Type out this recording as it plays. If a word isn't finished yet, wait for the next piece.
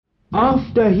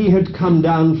After he had come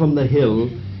down from the hill,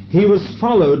 he was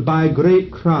followed by a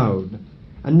great crowd.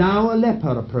 And now a leper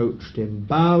approached him,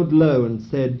 bowed low, and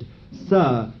said,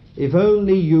 "Sir, if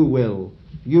only you will,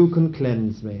 you can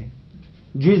cleanse me."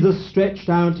 Jesus stretched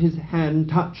out his hand,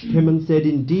 touched him, and said,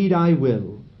 "Indeed I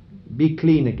will. Be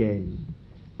clean again."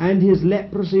 And his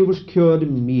leprosy was cured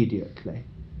immediately.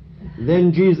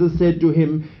 Then Jesus said to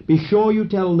him, "Be sure you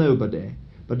tell nobody,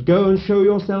 but go and show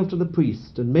yourself to the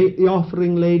priest, and make the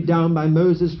offering laid down by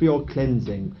Moses for your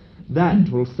cleansing.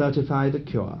 That will certify the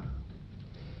cure."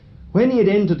 When he had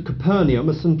entered Capernaum,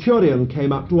 a centurion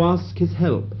came up to ask his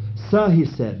help. "Sir," he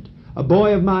said, "a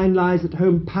boy of mine lies at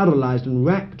home paralyzed and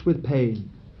racked with pain."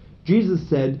 Jesus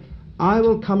said, "I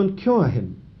will come and cure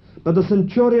him." But the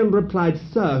centurion replied,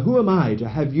 "Sir, who am I to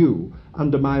have you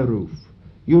under my roof?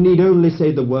 You need only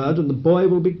say the word, and the boy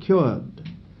will be cured.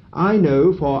 I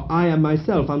know, for I am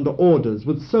myself under orders,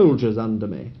 with soldiers under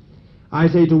me. I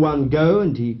say to one, 'Go,'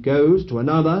 and he goes, to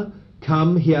another,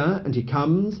 'Come here,' and he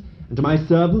comes, and to my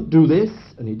servant, 'Do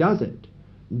this,' and he does it."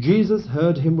 Jesus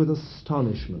heard him with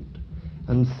astonishment,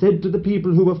 and said to the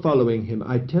people who were following him,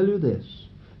 "I tell you this,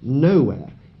 nowhere,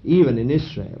 even in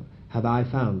Israel, have I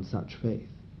found such faith.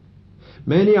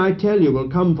 Many, I tell you, will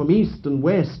come from east and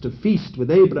west to feast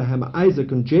with Abraham,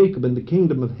 Isaac, and Jacob in the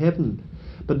kingdom of heaven.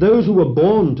 But those who were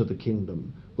born to the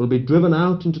kingdom will be driven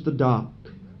out into the dark,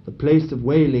 the place of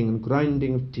wailing and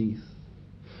grinding of teeth."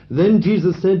 Then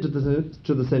Jesus said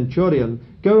to the centurion,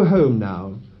 "Go home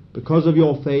now, because of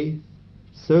your faith,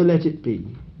 so let it be."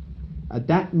 At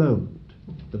that moment,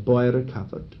 the boy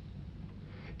recovered.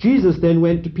 Jesus then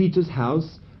went to Peter's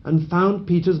house and found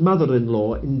Peter's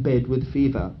mother-in-law in bed with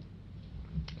fever.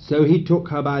 So he took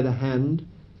her by the hand,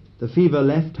 the fever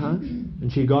left her,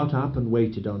 and she got up and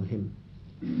waited on him.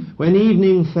 When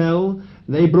evening fell,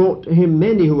 they brought to him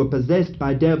many who were possessed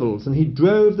by devils, and he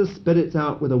drove the spirits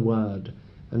out with a word,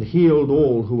 and healed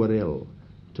all who were ill.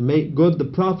 To make good the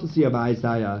prophecy of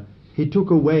Isaiah, he took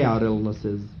away our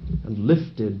illnesses and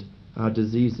lifted our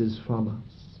diseases from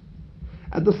us.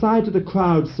 At the sight of the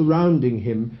crowd surrounding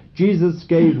him, Jesus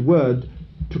gave word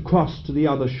to cross to the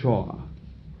other shore.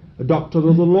 A doctor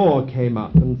of the law came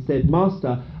up and said,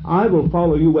 "Master, I will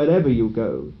follow you wherever you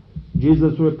go."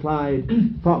 Jesus replied,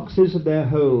 "Foxes have their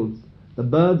holes, the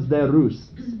birds their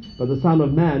roosts, but the Son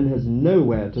of Man has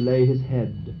nowhere to lay his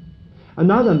head."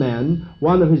 Another man,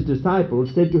 one of his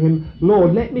disciples, said to him,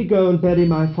 "Lord, let me go and bury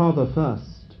my father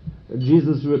first."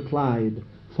 Jesus replied,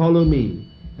 "Follow me,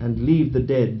 and leave the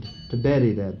dead to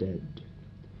bury their dead."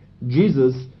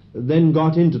 Jesus then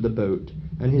got into the boat,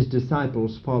 and his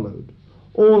disciples followed.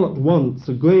 All at once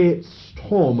a great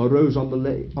storm arose on the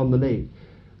lake,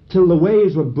 till the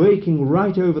waves were breaking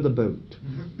right over the boat.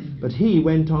 But he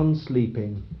went on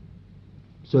sleeping.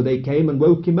 So they came and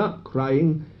woke him up,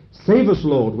 crying, "Save us,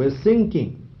 Lord, we're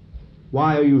sinking."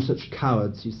 "Why are you such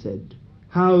cowards?" he said.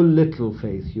 "How little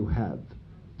faith you have."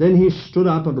 Then he stood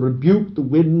up and rebuked the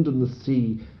wind and the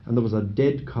sea, and there was a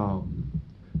dead calm.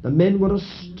 The men were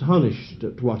astonished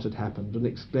at what had happened, and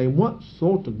exclaimed, "What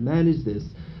sort of man is this,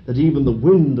 that even the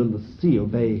wind and the sea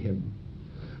obey him?"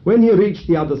 When he reached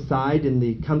the other side, in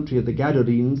the country of the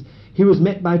Gadarenes, he was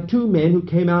met by two men who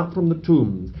came out from the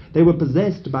tombs. They were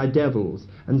possessed by devils,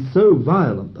 and so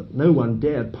violent that no one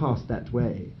dared pass that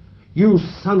way. "You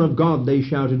Son of God," they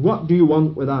shouted, "what do you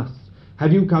want with us?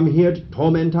 Have you come here to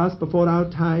torment us before our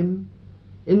time?"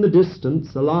 In the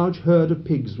distance a large herd of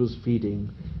pigs was feeding,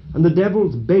 and the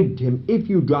devils begged him, "If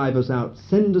you drive us out,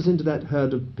 send us into that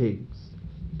herd of pigs."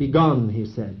 "Begone," he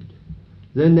said.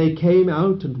 Then they came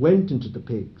out and went into the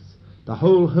pigs. The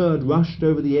whole herd rushed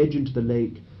over the edge into the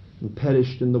lake and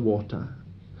perished in the water.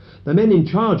 The men in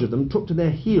charge of them took to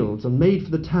their heels and made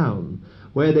for the town,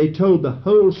 where they told the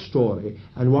whole story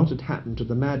and what had happened to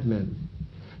the madmen.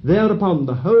 Thereupon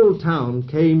the whole town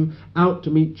came out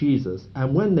to meet Jesus,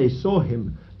 and when they saw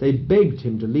him, they begged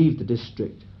him to leave the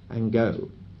district and go.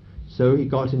 So he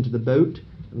got into the boat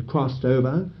and crossed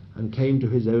over and came to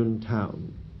his own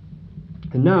town.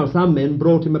 And now some men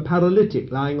brought him a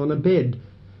paralytic lying on a bed.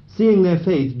 Seeing their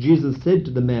faith, Jesus said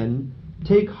to the men,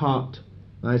 "Take heart,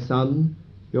 my son,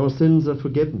 your sins are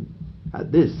forgiven."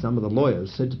 At this, some of the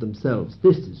lawyers said to themselves,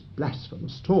 "This is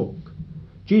blasphemous talk."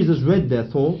 Jesus read their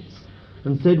thoughts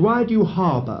and said, "Why do you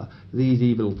harbor these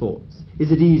evil thoughts?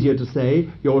 Is it easier to say,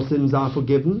 'Your sins are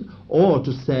forgiven,' or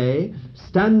to say,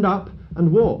 'Stand up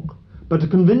and walk'? But to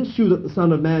convince you that the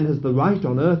Son of Man has the right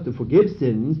on earth to forgive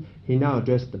sins," he now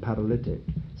addressed the paralytic,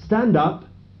 "stand up,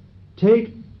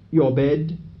 take your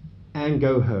bed, and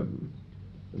go home."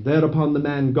 Thereupon the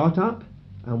man got up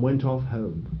and went off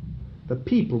home. The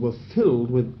people were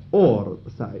filled with awe at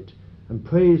the sight and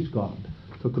praised God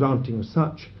for granting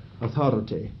such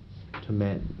authority to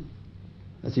men.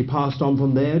 As he passed on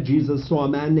from there, Jesus saw a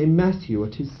man named Matthew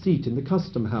at his seat in the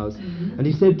custom house, and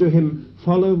he said to him,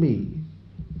 "Follow me."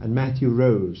 And Matthew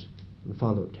rose and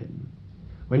followed him.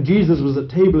 When Jesus was at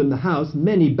table in the house,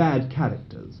 many bad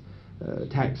characters,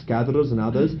 tax gatherers and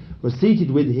others, were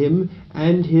seated with him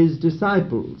and his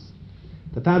disciples.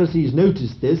 The Pharisees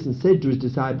noticed this and said to his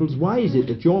disciples, "Why is it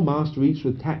that your master eats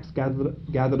with tax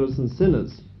gatherers and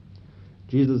sinners?"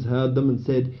 Jesus heard them and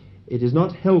said, "It is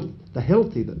not the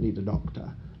healthy that need a doctor,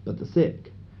 but the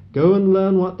sick. Go and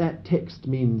learn what that text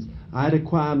means. I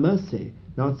require mercy,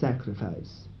 not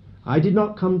sacrifice. I did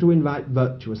not come to invite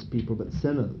virtuous people, but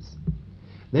sinners."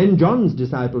 Then John's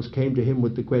disciples came to him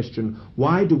with the question,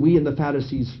 "Why do we and the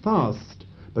Pharisees fast,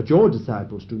 but your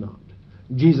disciples do not?"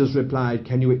 Jesus replied,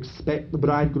 "Can you expect the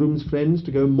bridegroom's friends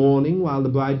to go mourning while the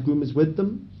bridegroom is with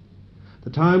them? The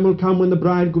time will come when the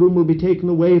bridegroom will be taken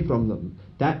away from them.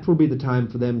 That will be the time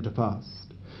for them to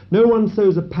fast. No one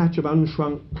sews a patch of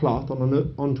unshrunk cloth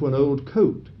onto an old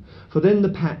coat, for then the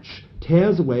patch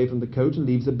tears away from the coat and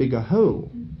leaves a bigger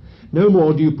hole. No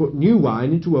more do you put new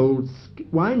wine into old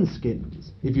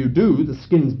wineskins. If you do, the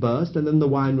skins burst, and then the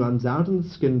wine runs out and the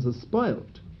skins are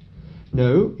spoilt.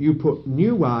 No, you put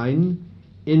new wine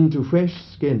into fresh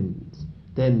skins,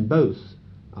 then both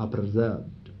are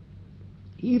preserved."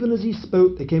 Even as he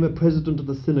spoke, there came a president of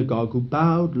the synagogue who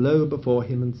bowed low before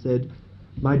him and said,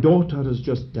 "My daughter has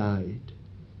just died,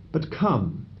 but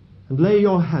come and lay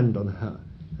your hand on her,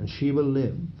 and she will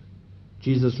live."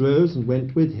 Jesus rose and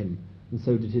went with him, and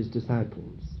so did his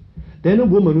disciples. Then a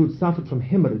woman who had suffered from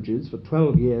hemorrhages for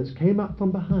 12 years came up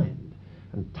from behind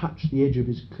and touched the edge of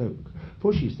his cloak,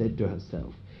 for she said to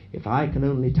herself, "If I can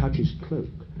only touch his cloak,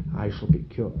 I shall be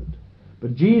cured."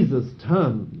 But Jesus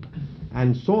turned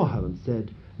and saw her and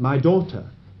said, "My daughter,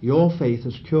 your faith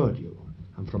has cured you."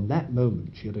 And from that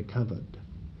moment she recovered.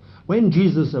 When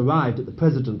Jesus arrived at the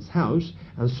president's house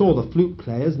and saw the flute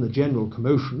players and the general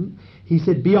commotion, he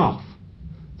said, "Be off.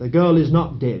 The girl is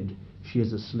not dead, she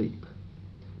is asleep."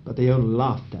 But they only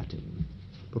laughed at him.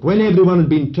 But when everyone had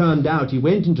been turned out, he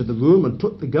went into the room and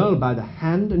took the girl by the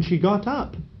hand, and she got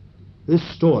up. This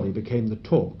story became the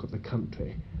talk of the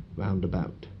country round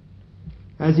about.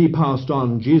 As he passed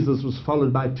on, Jesus was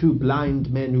followed by 2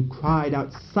 blind men who cried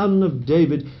out, "Son of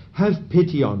David, have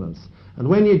pity on us." And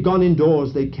when he had gone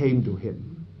indoors, they came to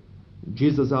him.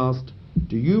 Jesus asked,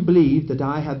 "Do you believe that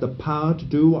I have the power to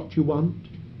do what you want?"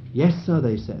 "Yes, sir,"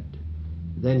 they said.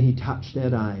 Then he touched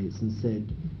their eyes and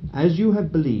said, "As you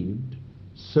have believed,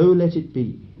 so let it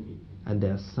be." And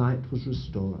their sight was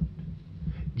restored.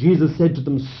 Jesus said to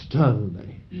them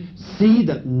sternly, "See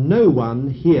that no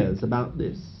one hears about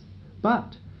this."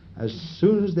 But as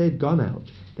soon as they'd gone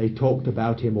out, they talked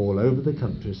about him all over the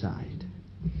countryside.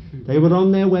 They were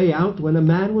on their way out when a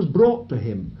man was brought to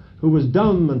him who was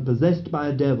dumb and possessed by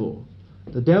a devil.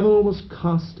 The devil was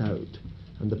cast out,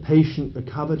 and the patient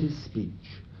recovered his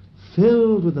speech.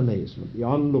 Filled with amazement, the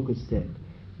onlookers said,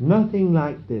 "Nothing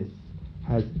like this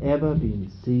has ever been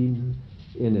seen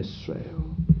in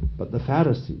Israel." But the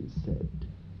Pharisees said,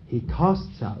 "He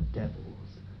casts out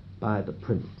devils by the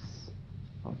prince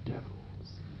of devils."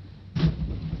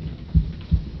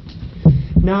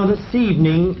 Now this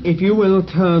evening, if you will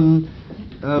turn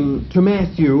to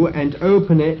Matthew and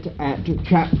open it at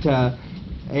chapter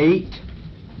 8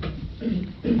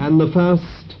 and the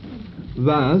first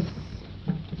verse,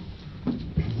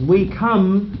 we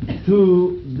come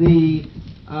to the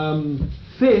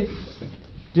 5th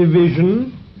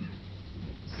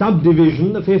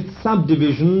subdivision, the 5th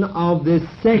subdivision of this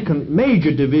second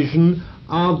major division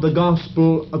of the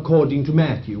Gospel according to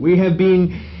Matthew. We have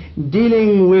been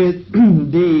dealing with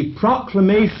the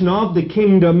proclamation of the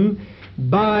kingdom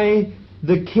by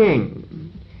the king.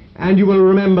 And you will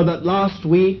remember that last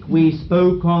week we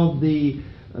spoke of the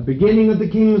beginning of the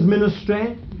king's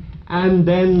ministry, and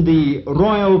then the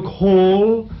royal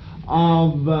call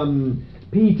of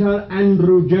Peter,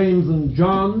 Andrew, James, and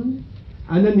John,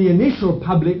 and then the initial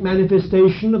public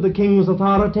manifestation of the king's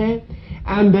authority,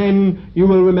 and then you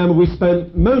will remember we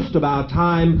spent most of our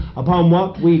time upon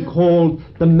what we called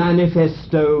the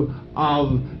manifesto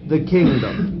of the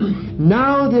kingdom.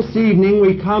 Now this evening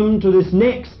we come to this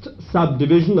next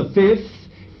subdivision, the 5th,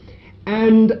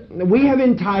 and we have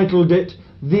entitled it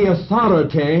 "The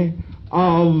Authority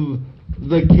of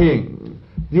the King."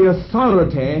 The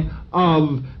authority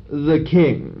of the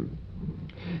king.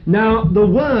 Now, the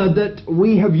word that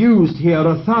we have used here,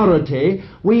 authority,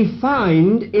 we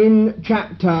find in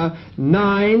chapter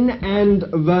 9 and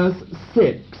verse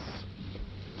 6.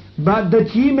 "But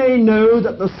that ye may know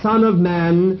that the Son of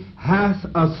Man hath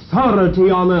authority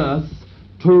on earth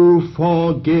to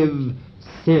forgive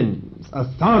sins.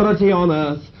 Authority on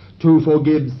earth to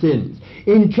forgive sins.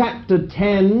 In chapter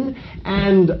 10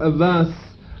 and verse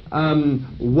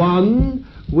 1,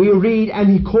 we read, "And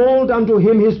he called unto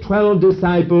him his 12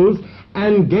 disciples,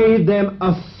 and gave them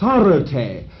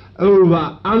authority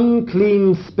over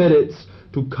unclean spirits,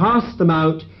 to cast them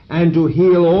out, and to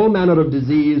heal all manner of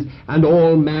disease and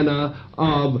all manner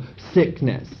of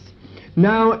sickness."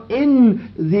 Now, in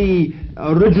the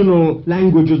original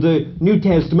language of the New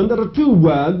Testament, there are two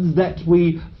words that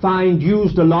we find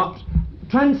used a lot,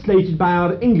 translated by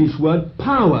our English word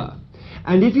power.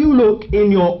 And if you look in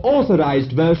your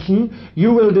authorized version,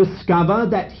 you will discover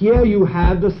that here you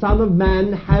have the Son of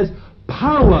Man has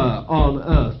power on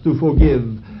earth to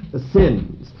forgive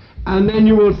sins. And then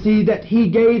you will see that he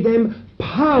gave them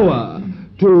power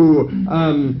to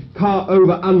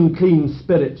over unclean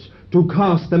spirits, to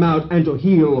cast them out, and to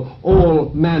heal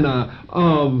all manner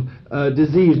of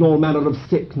disease and all manner of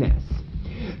sickness.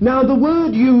 Now, the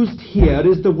word used here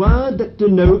is the word that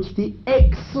denotes the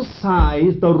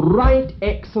exercise, the right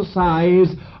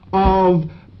exercise of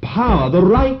power, the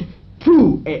right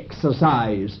to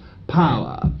exercise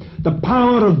power, the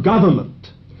power of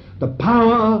government, the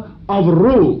power of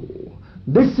rule.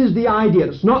 This is the idea.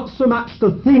 It's not so much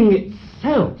the thing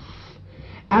itself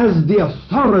as the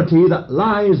authority that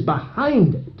lies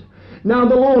behind it. Now,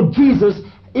 the Lord Jesus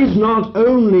is not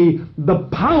only the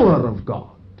power of God,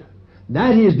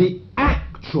 that is the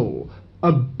actual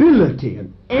ability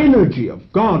and energy of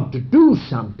God to do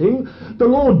something. The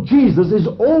Lord Jesus is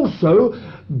also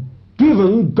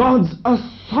given God's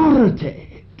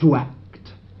authority to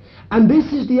act. And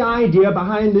this is the idea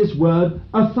behind this word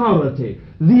authority,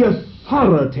 the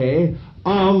authority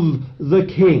of the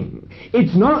King.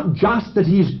 It's not just that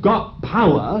he's got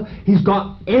power, he's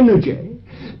got energy,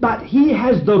 but he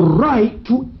has the right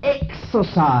to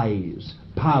exercise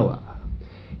power.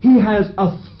 He has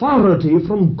authority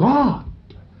from God,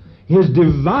 his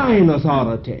divine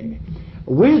authority,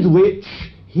 with which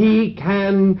he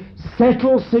can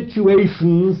settle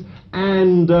situations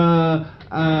and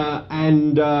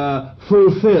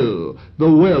fulfill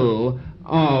the will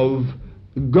of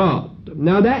God.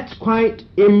 Now, that's quite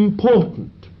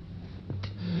important,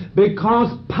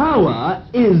 because power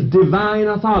is divine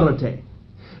authority.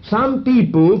 Some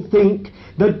people think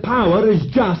that power is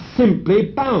just simply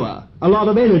power, a lot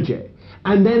of energy,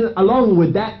 and then along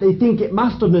with that they think it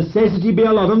must of necessity be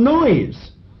a lot of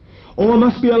noise, or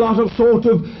must be a lot of sort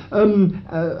of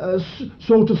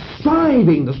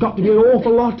striving. There's got to be an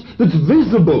awful lot that's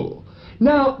visible.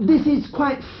 Now, this is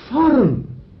quite foreign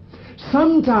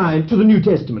sometimes to the New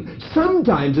Testament.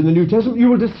 Sometimes in the New Testament you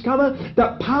will discover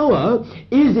that power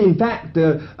is in fact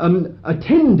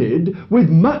attended with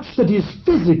much that is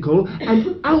physical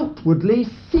and outwardly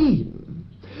seen.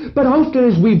 But often,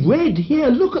 as we've read here,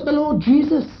 look at the Lord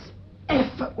Jesus.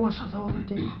 Effortless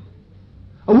authority.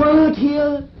 A word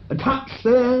here, a touch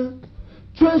there,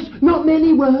 just not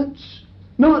many words,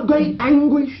 not great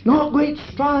anguish, not great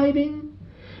striving,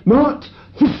 not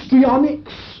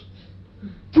histrionics,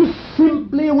 just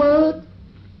simply a word,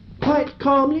 quite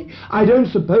calmly. I don't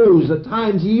suppose at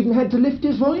times he even had to lift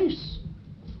his voice,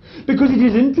 because it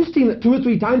is interesting that 2 or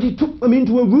 3 times he took them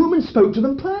into a room and spoke to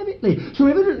them privately. So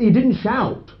evidently he didn't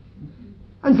shout.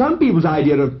 And some people's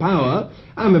idea of power,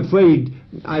 I'm afraid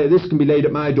this can be laid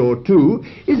at my door too,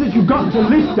 is that you've got to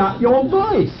lift up your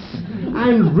voice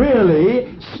and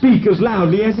really speak as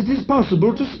loudly as it is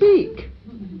possible to speak.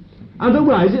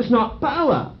 Otherwise it's not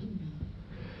power.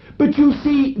 But you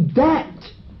see, that,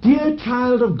 dear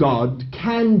child of God,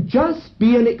 can just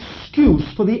be an excuse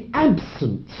for the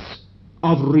absence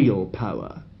of real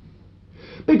power.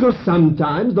 Because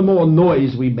sometimes the more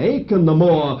noise we make and the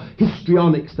more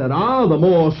histrionics there are, the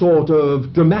more sort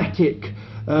of dramatic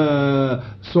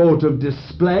sort of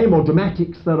display, more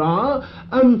dramatics there are,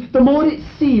 the more it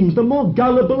seems, the more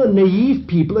gullible and naive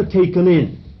people are taken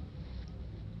in.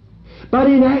 But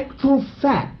in actual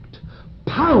fact,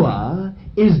 power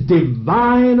is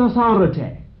divine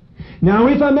authority. Now,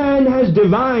 if a man has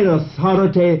divine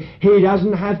authority, he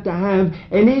doesn't have to have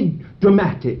any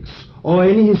dramatics or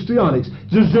any histrionics.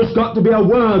 There's just got to be a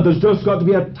word, there's just got to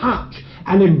be a touch,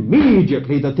 and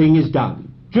immediately the thing is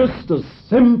done. Just as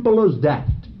simple as that.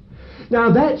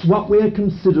 Now, that's what we're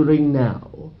considering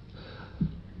now.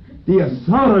 The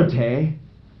authority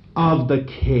of the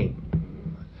King.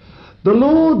 The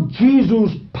Lord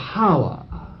Jesus' power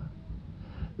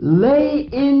lay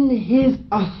in his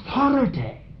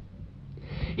authority.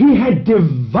 He had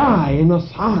divine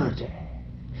authority.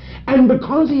 And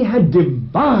because he had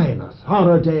divine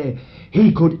authority,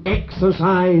 he could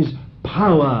exercise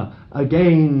power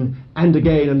again and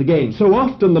again and again. So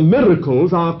often the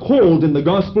miracles are called in the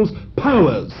Gospels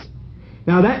powers.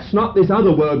 Now that's not this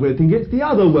other word we're thinking, it's the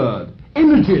other word.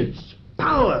 Images,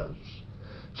 powers.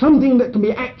 Something that can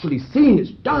be actually seen,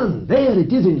 it's done. There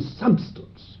it is in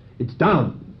substance. It's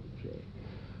done.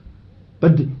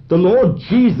 But the Lord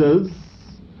Jesus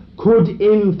could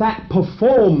in fact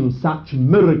perform such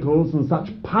miracles and such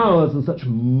powers and such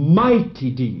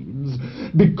mighty deeds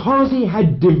because he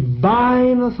had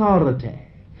divine authority.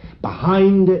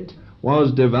 Behind it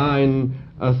was divine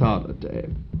authority.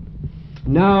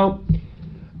 Now,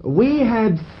 we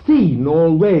have seen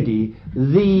already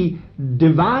the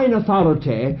divine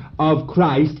authority of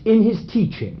Christ in his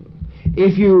teaching.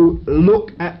 If you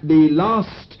look at the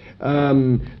last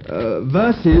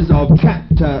verses of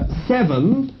chapter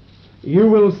 7, you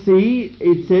will see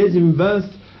it says in verse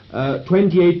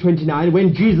 28-29,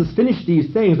 when Jesus finished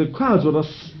these things, the crowds were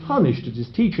astonished at his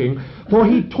teaching, for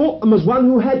he taught them as one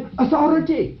who had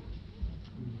authority.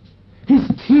 His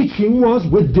teaching was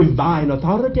with divine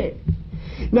authority.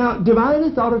 Now, divine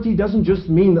authority doesn't just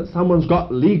mean that someone's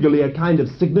got legally a kind of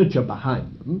signature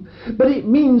behind them, but it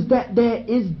means that there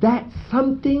is that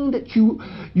something that you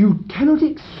cannot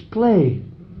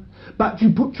explain, but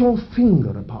you put your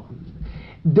finger upon.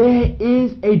 There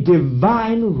is a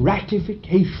divine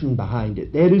ratification behind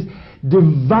it. There is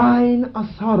divine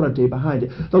authority behind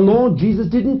it. The Lord Jesus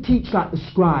didn't teach like the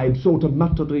scribes, sort of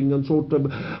muttering and sort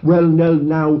of, well, no,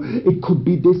 now it could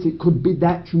be this, it could be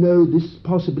that, you know, this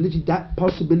possibility,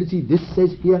 this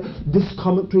says here, this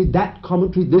commentary,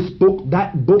 this book,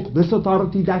 this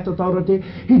authority, that authority.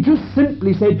 He just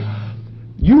simply said,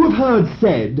 you have heard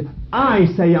said, I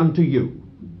say unto you.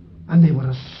 And they were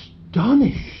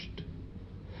astonished.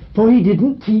 For he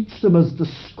didn't teach them as the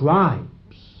scribes,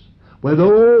 with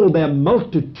all their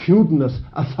multitudinous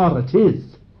authorities,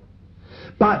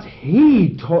 but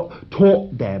he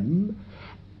taught them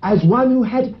as one who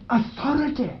had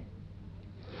authority.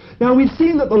 Now we've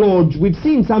seen that we've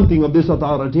seen something of this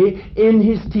authority in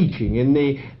his teaching, in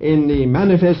the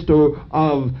manifesto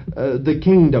of the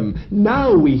kingdom.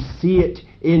 Now we see it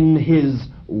in his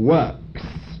works.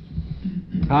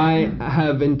 I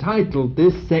have entitled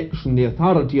this section The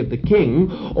Authority of the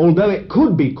King, although it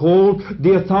could be called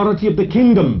The Authority of the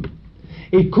Kingdom.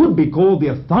 It could be called The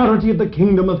Authority of the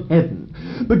Kingdom of Heaven.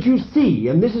 But you see,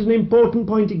 and this is an important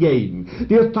point again,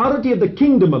 the authority of the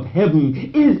Kingdom of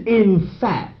Heaven is in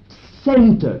fact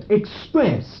centered,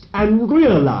 expressed, and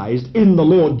realized in the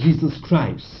Lord Jesus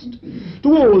Christ. To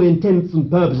all intents and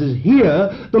purposes here,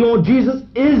 the Lord Jesus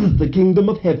is the Kingdom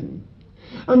of Heaven.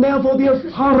 And therefore the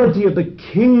authority of the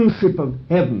kingship of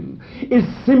heaven is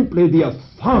simply the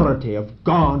authority of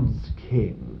God's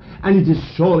King. And it is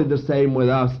surely the same with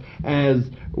us, as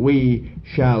we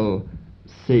shall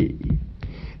see.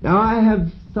 Now I have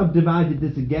subdivided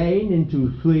this again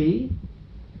into three.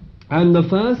 And the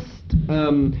first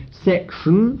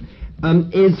section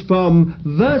is from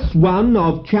verse 1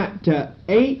 of chapter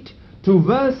 8 to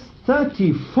verse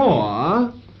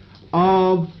 34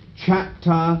 of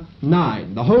chapter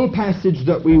 9, the whole passage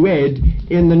that we read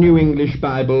in the New English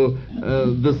Bible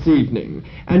this evening.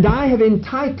 And I have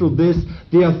entitled this,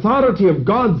 The Authority of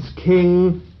God's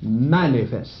King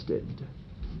Manifested.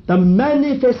 The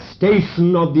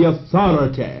manifestation of the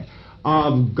authority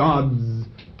of God's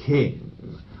King.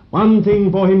 One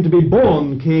thing for him to be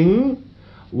born king,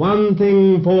 one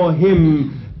thing for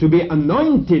him to be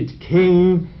anointed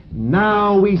king.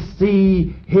 Now we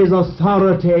see his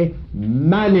authority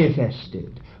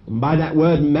manifested. And by that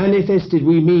word manifested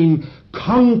we mean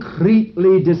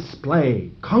concretely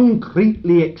displayed,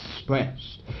 concretely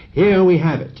expressed. Here we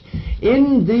have it.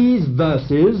 In these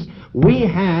verses we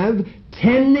have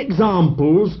 10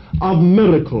 examples of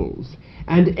miracles,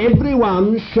 and every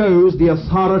one shows the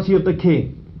authority of the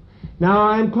king. Now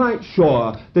I'm quite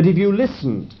sure that if you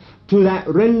listened to that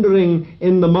rendering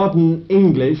in the modern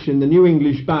English, in the New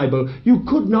English Bible, you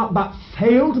could not but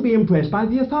fail to be impressed by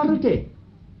the authority.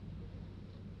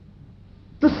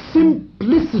 The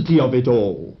simplicity of it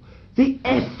all, the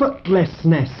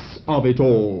effortlessness of it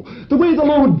all, the way the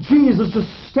Lord Jesus just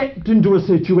stepped into a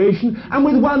situation and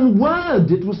with one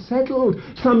word it was settled.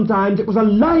 Sometimes it was a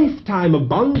lifetime of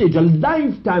bondage, a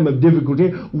lifetime of difficulty,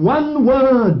 one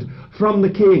word from the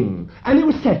King, and it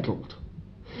was settled.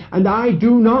 And I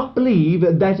do not believe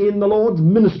that in the Lord's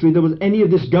ministry there was any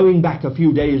of this going back a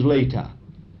few days later.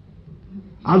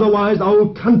 Otherwise the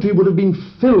whole country would have been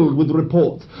filled with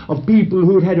reports of people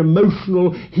who had had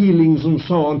emotional healings and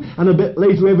so on, and a bit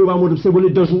later everyone would have said, well,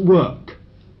 it doesn't work.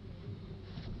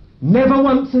 Never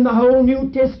once in the whole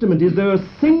New Testament is there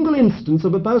a single instance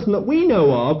of a person that we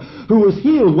know of who was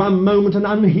healed one moment and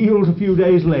unhealed a few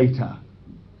days later.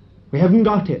 We haven't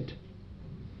got it.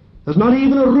 There's not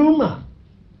even a rumour,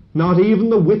 not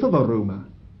even the whiff of a rumour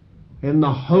in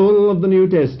the whole of the New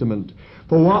Testament.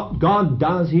 For what God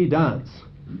does, he does.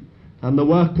 And the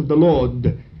work of the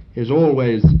Lord is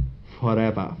always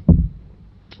forever.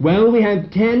 Well, we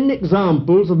have 10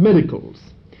 examples of miracles.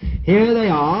 Here they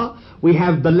are. We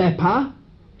have the leper.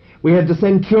 We have the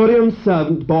centurion's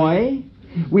servant boy.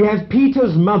 We have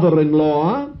Peter's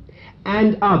mother-in-law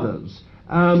and others.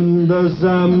 There's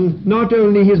not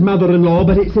only his mother-in-law,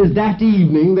 but it says that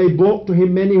evening they brought to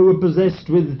him many who were possessed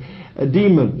with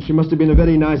demons. She must have been a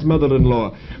very nice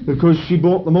mother-in-law, because she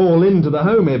brought them all into the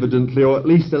home, evidently, or at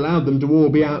least allowed them to all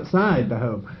be outside the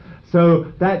home.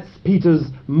 So that's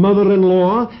Peter's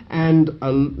mother-in-law and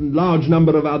a large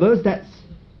number of others. That's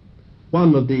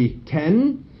one of the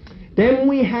 10. Then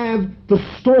we have the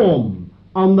storm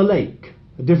on the lake,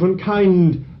 a different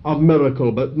kind of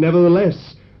miracle, but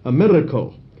nevertheless a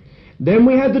miracle. Then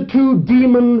we have the 2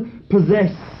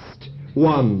 demon-possessed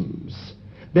ones.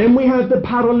 Then we have the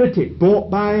paralytic brought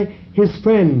by his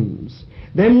friends.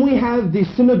 Then we have the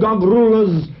synagogue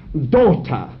ruler's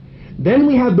daughter. Then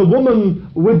we have the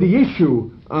woman with the issue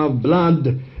of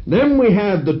blood. Then we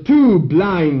have the 2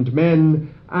 blind men.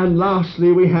 And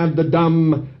lastly, we have the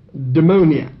dumb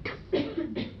demoniac.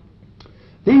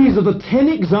 These are the 10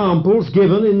 examples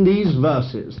given in these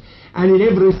verses. And in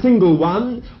every single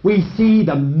one, we see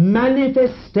the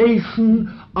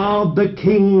manifestation of the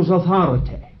king's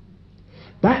authority.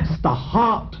 That's the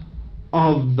heart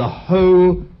of the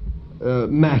whole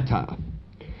matter.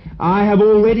 I have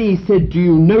already said to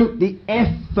you, note the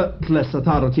effortless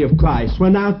authority of Christ.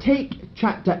 Well, now take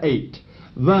chapter 8,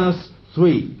 verse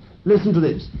 3. Listen to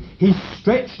this. He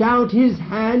stretched out his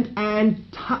hand and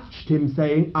touched him,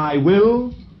 saying, I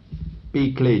will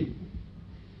be clean.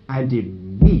 And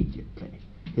immediately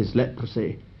his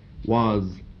leprosy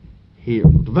was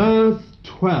healed. Verse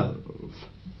 12.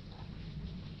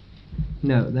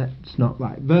 No, that's not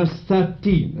right. Verse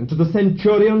 13. And to the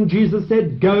centurion Jesus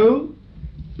said, Go,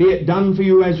 be it done for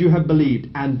you as you have believed.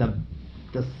 And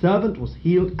the servant was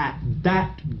healed at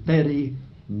that very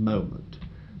moment.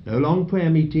 No long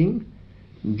prayer meeting,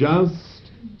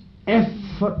 just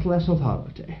effortless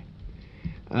authority.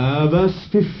 Verse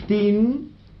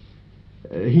 15,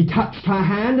 he touched her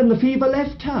hand and the fever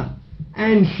left her,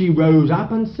 and she rose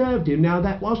up and served him. Now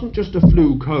that wasn't just a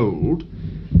flu cold,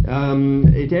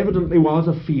 it evidently was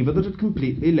a fever that had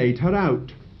completely laid her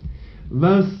out.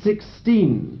 Verse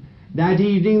 16, that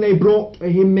evening they brought to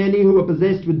him many who were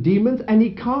possessed with demons, and he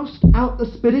cast out the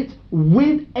spirits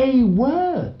with a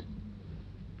word.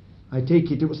 I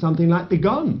take it was something like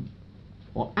begone,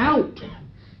 or out.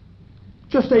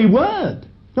 Just a word.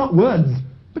 Not words,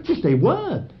 but just a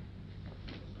word.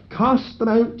 Cast them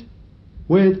out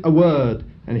with a word,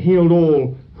 and healed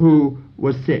all who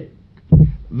were sick.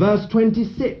 Verse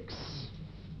 26.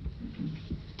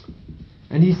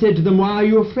 And he said to them, Why are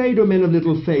you afraid, O men of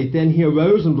little faith? Then he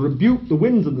arose and rebuked the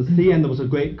winds of the sea, and there was a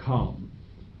great calm.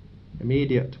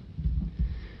 Immediate.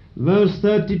 Verse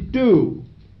 32.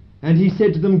 And he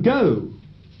said to them, Go.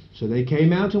 So they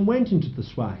came out and went into the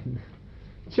swine.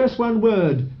 Just one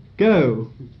word, go.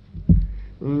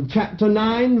 Chapter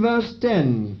 9, verse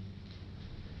 10.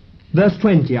 Verse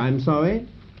 20, I'm sorry.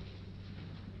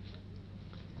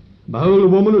 Behold, a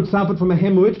woman who had suffered from a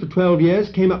hemorrhage for 12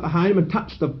 years came up behind him and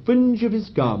touched the fringe of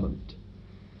his garment.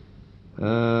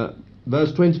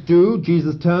 Verse 22,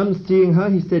 Jesus turned, seeing her,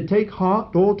 he said, Take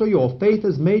heart, daughter, your faith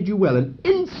has made you well. And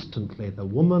instantly the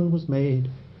woman was made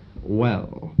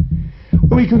well.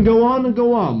 We can go on and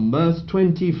go on. Verse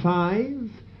 25,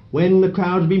 when the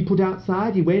crowd had been put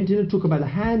outside, he went in and took her by the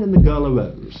hand, and the girl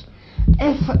arose.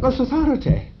 Effortless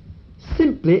authority.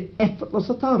 Simply effortless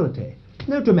authority.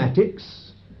 No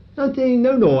dramatics, nothing,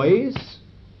 no noise,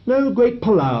 no great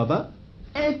palaver.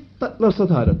 Effortless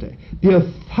authority. The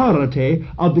authority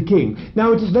of the king.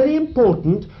 Now it is very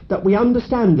important that we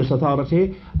understand this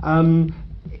authority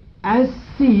as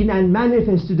seen and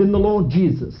manifested in the Lord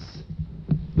Jesus.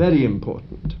 Very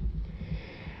important.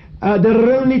 There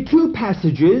are only 2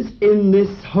 passages in this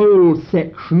whole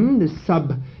section, this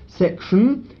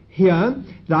subsection here,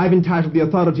 that I've entitled The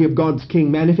Authority of God's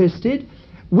King Manifested,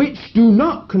 which do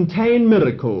not contain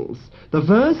miracles. The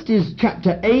first is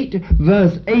chapter 8,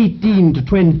 verse 18 to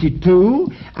 22,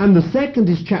 and the second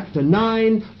is chapter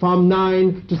 9, from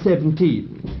 9 to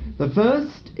 17. The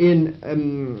first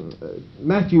in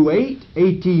Matthew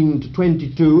 8:18 to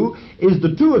 22 is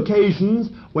the two occasions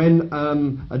when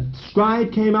a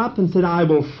scribe came up and said, I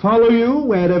will follow you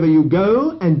wherever you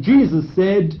go, and Jesus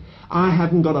said, I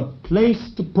haven't got a place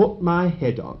to put my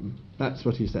head on. That's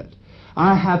what he said.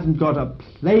 I haven't got a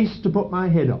place to put my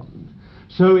head on.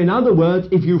 So in other words,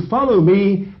 if you follow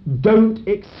me, don't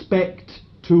expect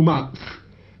too much.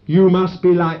 You must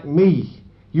be like me.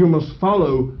 You must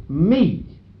follow me.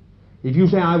 If you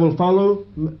say, I will follow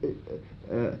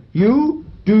you,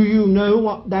 do you know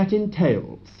what that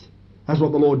entails? That's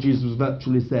what the Lord Jesus was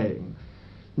virtually saying.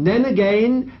 And then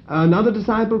again, another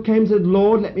disciple came and said,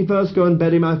 Lord, let me first go and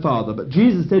bury my father. But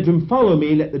Jesus said to him, follow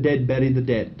me, let the dead bury the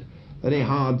dead. Very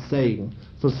hard saying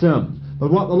for some.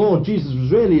 But what the Lord Jesus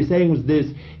was really saying was this: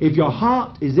 if your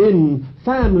heart is in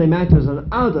family matters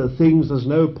and other things, there's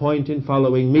no point in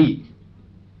following me.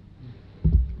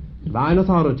 Divine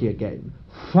authority again.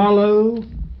 Follow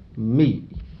me.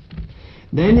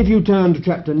 Then if you turn to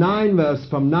chapter 9, verse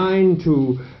from 9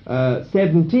 to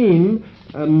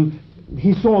 17,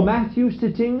 he saw Matthew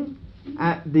sitting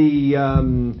at the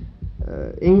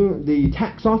in the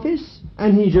tax office,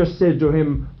 and he just said to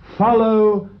him,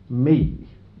 follow me.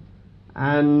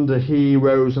 And he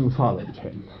rose and followed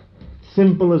him.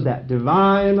 Simple as that.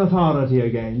 Divine authority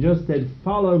again. Just said,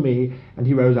 follow me, and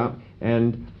he rose up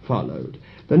and followed.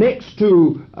 The next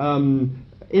two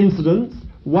incidents,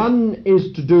 one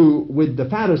is to do with the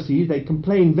Pharisees. They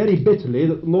complained very bitterly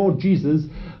that the Lord Jesus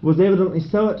was evidently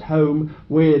so at home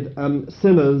with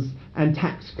sinners and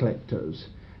tax collectors,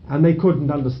 and they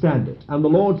couldn't understand it. And the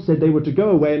Lord said they were to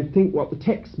go away and think what the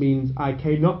text means. I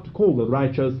came not to call the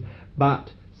righteous, but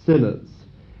sinners.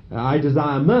 I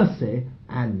desire mercy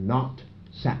and not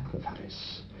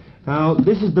sacrifice. Now,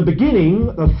 this is the beginning,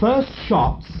 the first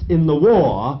shots in the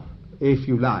war, if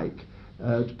you like,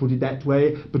 to put it that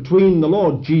way, between the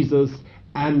Lord Jesus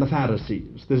and the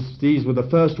Pharisees. These were the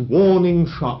first warning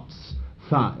shots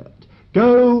fired.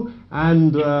 Go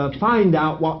and find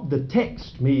out what the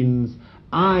text means.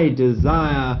 I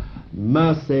desire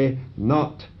mercy,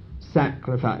 not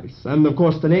sacrifice. And of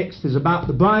course the next is about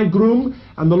the bridegroom,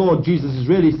 and the Lord Jesus is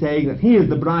really saying that he is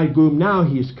the bridegroom. Now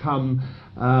he's come,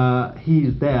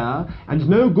 he's there, and it's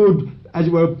no good, as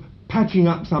it were, patching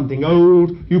up something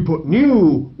old. You put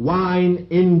new wine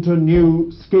into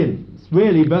new skins.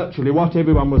 Really, virtually what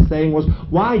everyone was saying was,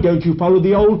 why don't you follow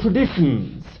the old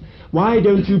traditions? Why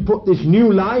don't you put this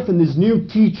new life and this new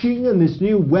teaching and this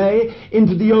new way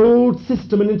into the old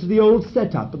system and into the old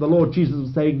setup? But the Lord Jesus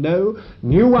was saying, no,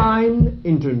 new wine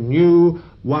into new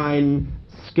wine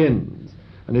skins.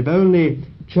 And if only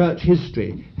church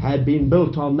history had been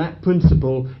built on that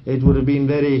principle, it would have been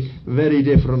very, very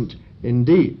different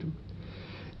indeed.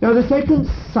 Now the second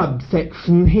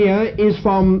subsection here is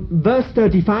from verse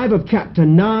 35 of chapter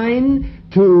 9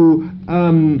 to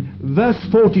verse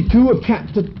 42 of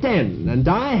chapter 10, and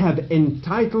I have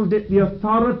entitled it The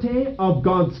Authority of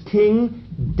God's King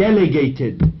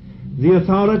Delegated. The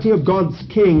authority of God's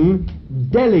King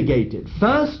delegated.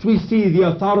 First we see the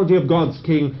authority of God's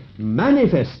King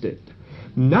manifested.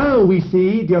 Now we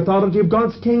see the authority of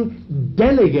God's King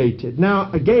delegated.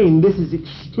 Now again, this is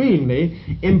extremely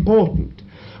important.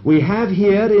 We have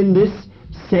here in this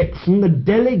section the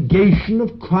delegation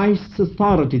of Christ's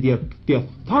authority, the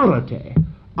authority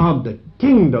of the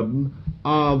kingdom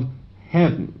of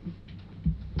heaven.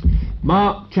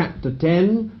 Mark chapter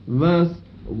 10 verse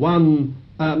 1,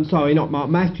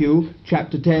 Matthew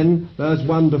chapter 10 verse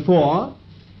 1 to 4.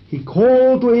 He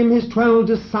called to him his 12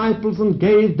 disciples and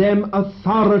gave them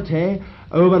authority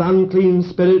over unclean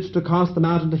spirits to cast them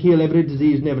out and to heal every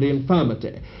disease and every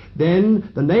infirmity. Then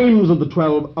the names of the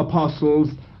 12 apostles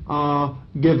are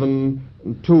given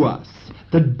to us.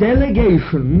 The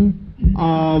delegation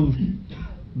of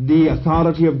the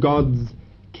authority of God's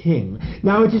King.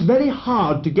 Now it is very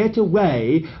hard to get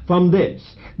away from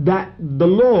this, that the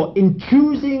Lord, in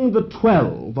choosing the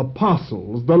 12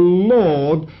 apostles, the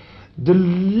Lord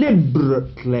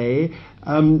deliberately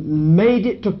made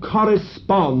it to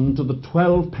correspond to the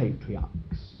 12 patriarchs.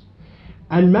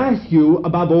 And Matthew,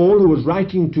 above all, who was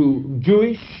writing to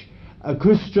Jewish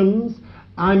Christians,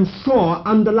 I'm sure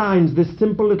underlines this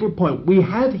simple little point. We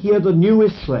have here the new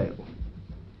Israel.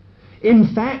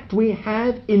 In fact, we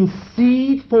have in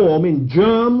seed form, in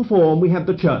germ form, we have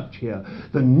the church here,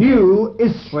 the new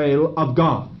Israel of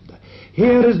God.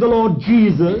 Here is the Lord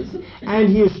Jesus, and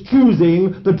he is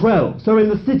choosing the 12. So in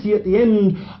the city at the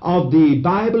end of the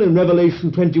Bible, in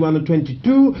Revelation 21 and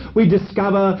 22, we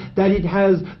discover that it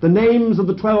has the names of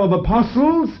the 12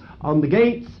 apostles on the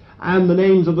gates, and the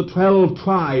names of the 12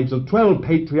 tribes, of 12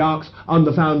 patriarchs on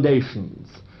the foundations.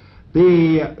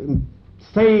 the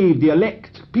saved, the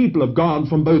elect people of God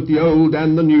from both the old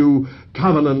and the new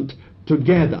covenant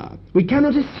together. We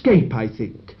cannot escape, I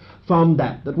think, from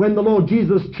that when the Lord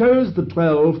Jesus chose the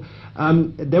 12,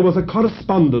 there was a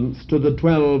correspondence to the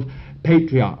 12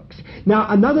 patriarchs. Now,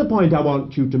 another point I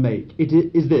want you to make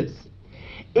is this.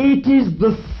 It is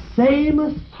the same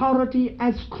authority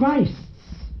as Christ's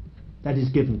that is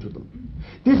given to them.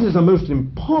 This is a most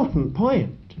important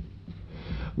point.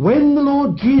 When the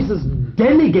Lord Jesus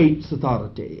delegates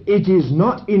authority, it is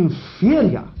not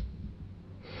inferior,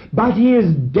 but he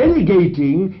is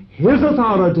delegating his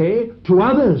authority to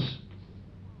others.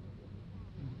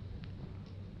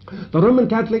 The Roman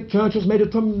Catholic Church has made a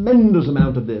tremendous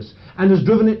amount of this and has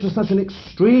driven it to such an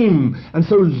extreme and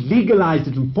so legalized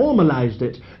it and formalized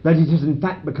it that it has in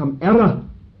fact become error.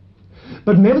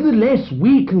 But nevertheless,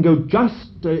 we can go just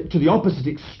to the opposite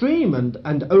extreme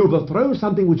and overthrow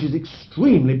something which is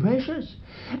extremely precious.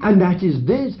 And that is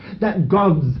this, that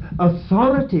God's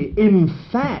authority, in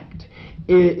fact,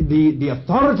 the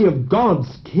authority of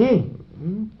God's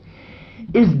King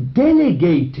is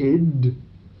delegated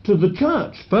to the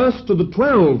church. First to the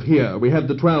 12 here. We have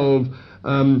the 12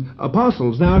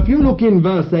 apostles. Now, if you look in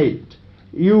verse 8,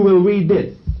 you will read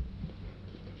this.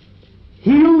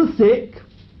 Heal the sick,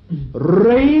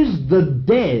 raise the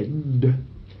dead,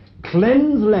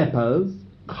 cleanse lepers,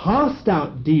 cast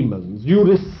out demons. You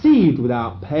received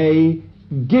without pay,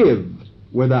 give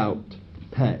without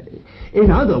pay.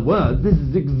 In other words, this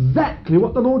is exactly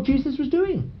what the Lord Jesus was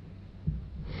doing.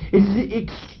 It is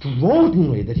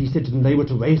extraordinary that he said to them they were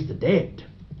to raise the dead.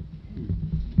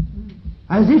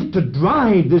 As if to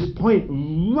drive this point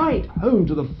right home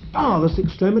to the farthest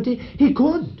extremity he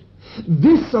could.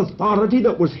 This authority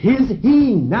that was his,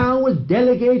 he now was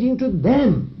delegating to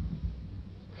them.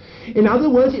 In other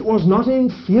words, it was not an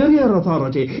inferior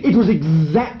authority. It was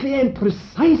exactly and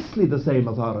precisely the same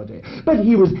authority. But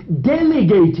he was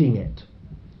delegating it.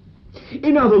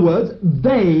 In other words,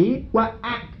 they were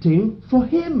acting for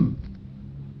him.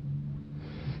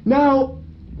 Now,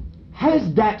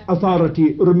 has that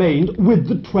authority remained with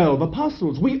the 12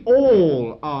 apostles? We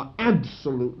all are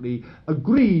absolutely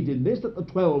agreed in this, that the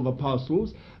 12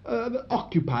 apostles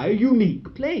occupy a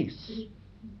unique place.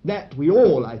 That we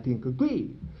all, I think,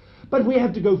 agree. But we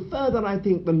have to go further, I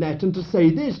think, than that, and to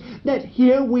say this, that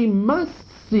here we must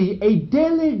see a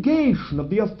delegation of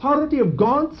the authority of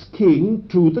God's King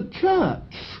to the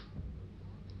church.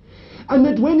 And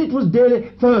that when it was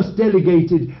first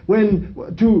delegated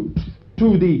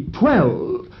to the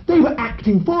 12, they were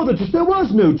acting for the church. There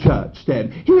was no church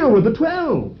then. Here were the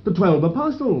 12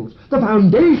 apostles, the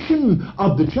foundation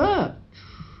of the church.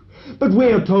 But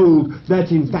we are told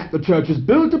that in fact the church is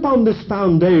built upon this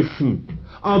foundation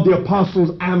of the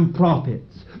apostles and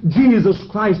prophets, Jesus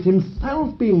Christ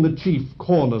himself being the chief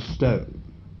cornerstone.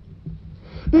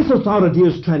 This authority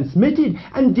is transmitted,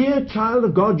 and dear child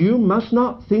of God, you must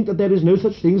not think that there is no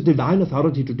such thing as divine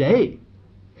authority today.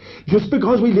 Just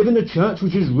because we live in a church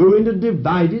which is ruined and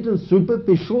divided and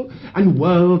superficial and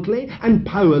worldly and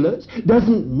powerless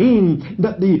doesn't mean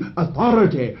that the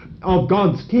authority of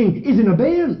God's King is in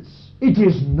abeyance. It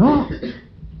is not.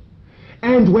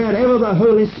 And wherever the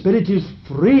Holy Spirit is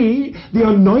free, the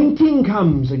anointing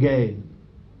comes again.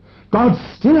 God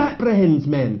still apprehends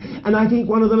men. And I think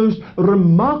one of the most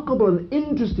remarkable and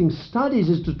interesting studies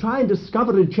is to try and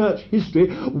discover in church history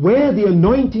where the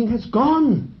anointing has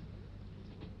gone.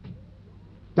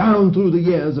 Down through the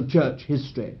years of church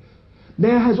history,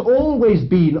 there has always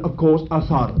been, of course,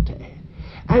 authority.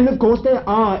 And of course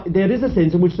there is a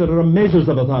sense in which there are measures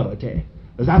of authority.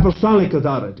 There's apostolic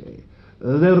authority.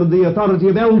 There's the authority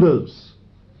of elders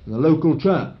in the local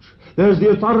church. There's the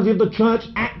authority of the church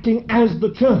acting as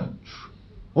the church.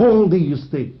 All these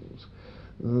things.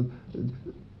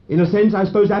 In a sense, I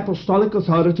suppose apostolic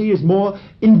authority is more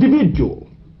individual.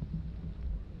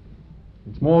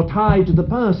 It's more tied to the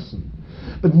person.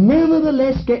 But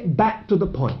nevertheless, get back to the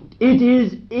point. It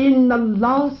is in the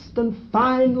last and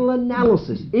final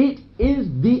analysis, it is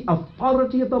the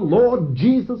authority of the Lord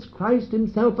Jesus Christ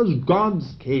himself as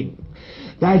God's King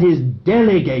that is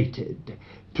delegated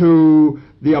to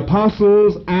the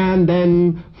apostles, and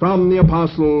then from the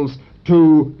apostles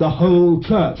to the whole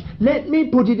church. Let me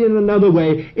put it in another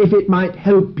way, if it might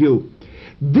help you.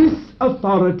 This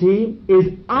authority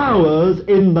is ours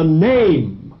in the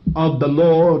name of the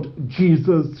Lord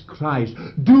Jesus Christ.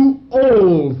 Do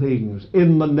all things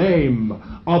in the name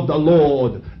of the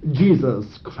Lord Jesus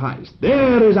Christ.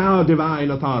 There is our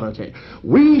divine authority.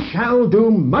 We shall do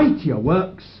mightier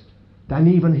works than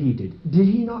even he did. Did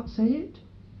he not say it?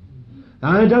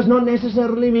 Now, it does not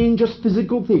necessarily mean just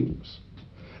physical things.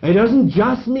 It doesn't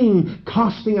just mean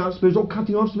casting out spirits or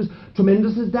cutting off spirits,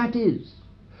 tremendous as that is.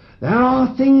 There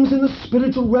are things in the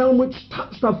spiritual realm which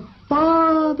touch the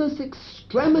farthest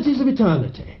extremities of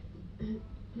eternity,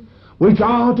 which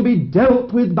are to be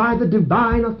dealt with by the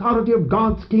divine authority of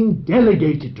God's King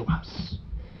delegated to us.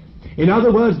 In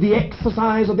other words, the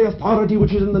exercise of the authority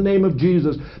which is in the name of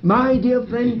Jesus. My dear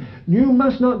friend, you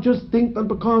must not just think that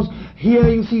because here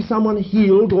you see someone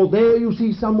healed or there you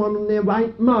see someone in their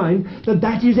right mind, that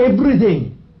that is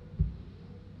everything.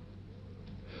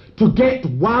 To get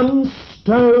one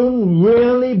stone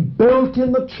really built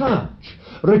in the church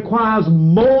requires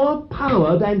more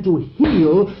power than to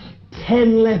heal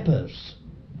 10 lepers.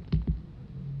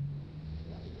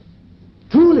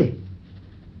 Truly.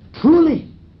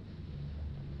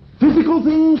 Physical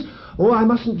things, oh, I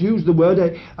mustn't use the word,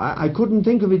 I couldn't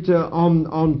think of it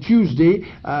on Tuesday,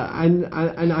 and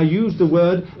I used the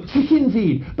word chicken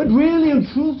feed. But really and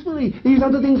truthfully, these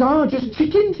other things are just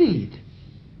chicken feed.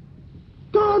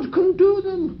 God can do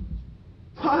them.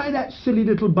 Why, that silly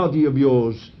little body of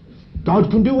yours, God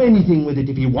can do anything with it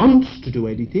if he wants to do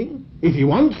anything. If he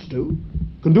wants to,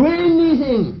 can do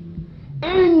anything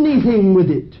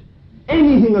with it,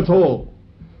 anything at all.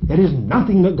 There is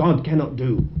nothing that God cannot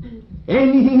do.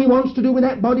 Anything he wants to do with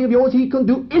that body of yours, he can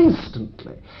do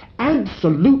instantly,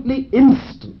 absolutely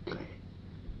instantly.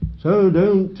 So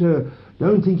don't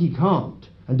think he can't,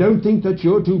 and don't think that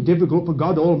you're too difficult for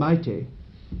God Almighty.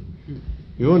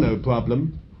 You're no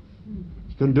problem.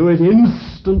 He can do it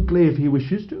instantly if he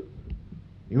wishes to.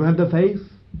 You have the faith,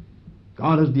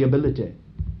 God has the ability.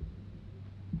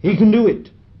 He can do it.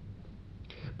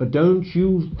 But don't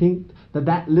you think that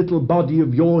that little body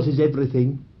of yours is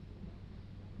everything.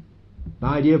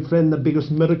 My dear friend, the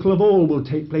biggest miracle of all will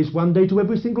take place one day to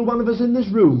every single one of us in this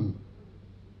room.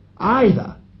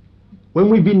 Either when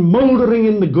we've been mouldering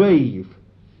in the grave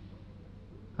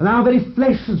and our very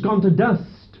flesh has gone to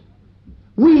dust,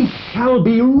 we shall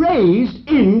be raised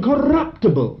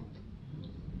incorruptible.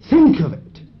 Think of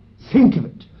it. Think of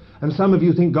it. And some of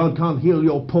you think God can't heal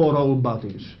your poor old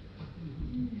bodies.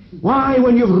 Why,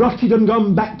 when you've rotted and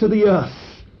gone back to the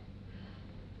earth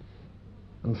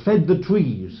and fed the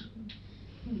trees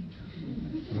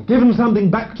and given something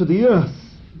back to the earth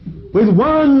with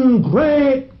one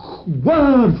great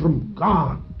word from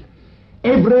God,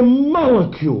 every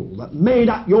molecule that made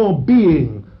up your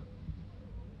being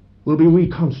will be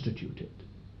reconstituted.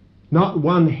 Not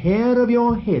one hair of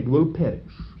your head will perish.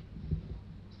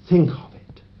 Think of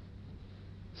it.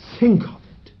 Think of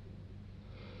it.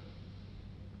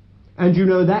 And you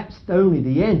know, that's only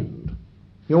the end.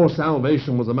 Your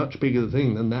salvation was a much bigger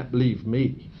thing than that, believe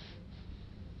me.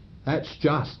 That's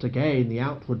just, again, the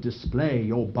outward display.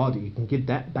 Your body can give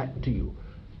that back to you.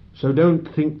 So don't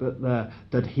think that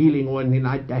that healing or anything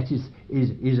like that is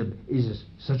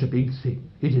such a big thing.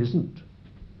 It isn't.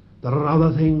 There are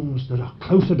other things that are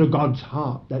closer to God's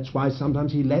heart. That's why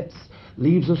sometimes he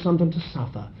leaves us sometimes to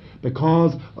suffer,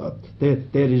 because there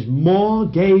is more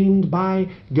gained by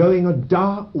going a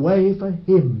dark way for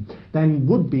him than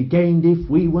would be gained if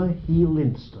we were healed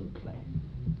instantly.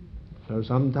 So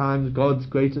sometimes God's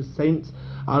greatest saints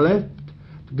are left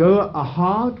to go a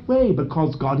hard way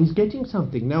because God is getting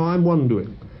something. Now I'm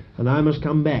wondering, and I must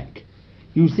come back.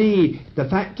 You see, the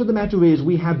fact of the matter is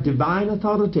we have divine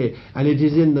authority, and it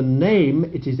is in the name,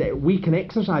 we can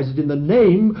exercise it in the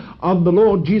name of the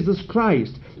Lord Jesus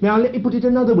Christ. Now let me put it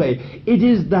another way. It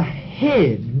is the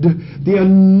head, the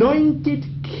anointed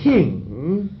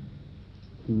king,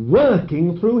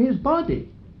 working through his body.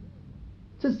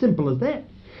 It's as simple as that.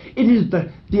 It is the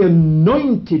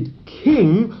anointed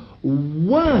king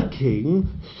working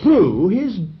through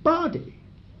his body.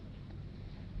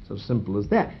 It's as simple as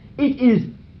that. It is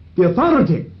the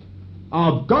authority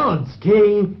of God's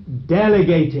King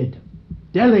delegated,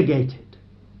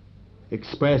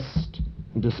 expressed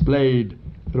and displayed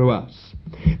through us.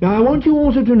 Now I want you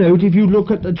also to note, if you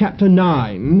look at chapter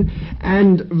 9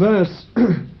 and verse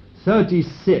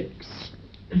 36,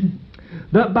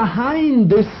 that behind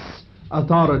this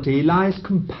authority lies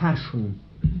compassion.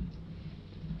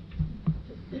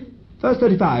 Verse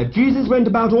 35, Jesus went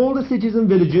about all the cities and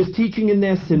villages, teaching in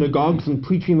their synagogues and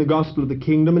preaching the gospel of the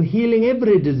kingdom and healing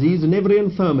every disease and every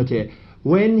infirmity.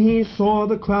 When he saw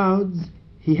the crowds,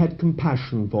 he had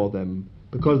compassion for them,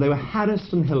 because they were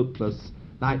harassed and helpless,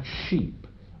 like sheep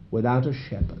without a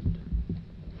shepherd.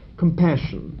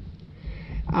 Compassion.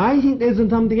 I think there's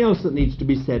something else that needs to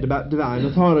be said about divine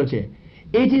authority.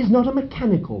 It is not a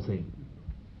mechanical thing,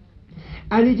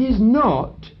 and it is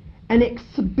not an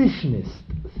exhibitionist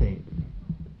thing,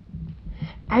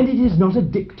 and it is not a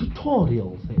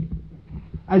dictatorial thing,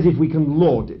 as if we can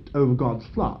lord it over God's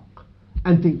flock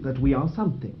and think that we are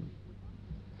something.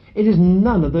 It is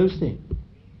none of those things.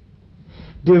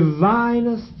 Divine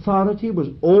authority was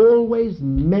always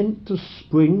meant to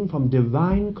spring from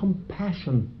divine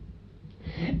compassion.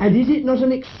 And is it not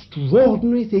an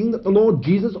extraordinary thing that the Lord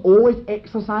Jesus always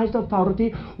exercised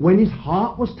authority when his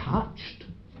heart was touched?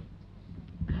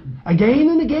 Again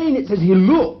and again it says he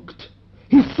looked,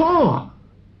 he saw,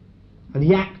 and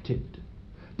he acted.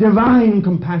 Divine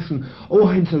compassion. Oh,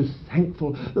 I'm so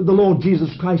thankful that the Lord Jesus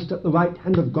Christ at the right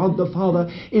hand of God the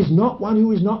Father is not one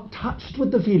who is not touched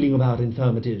with the feeling of our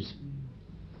infirmities.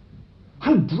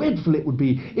 How dreadful it would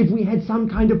be if we had some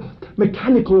kind of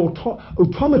mechanical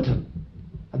automaton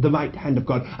at the right hand of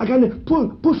God, a kind of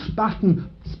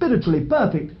push-button, spiritually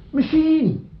perfect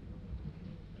machine.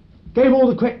 Gave all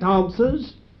the correct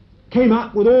answers, came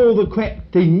up with all the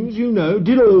correct things, you know,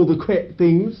 did all the correct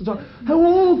things. So how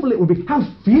awful it would be, how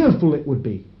fearful it would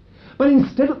be. But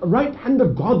instead, at the right hand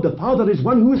of God the Father is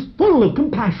one who is full of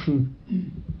compassion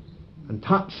and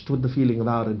touched with the feeling of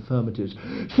our infirmities,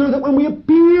 so that when we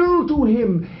appeal to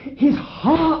him, his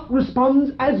heart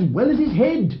responds as well as his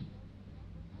head.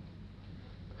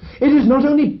 It is not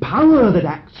only power that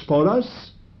acts for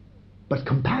us, but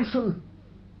compassion.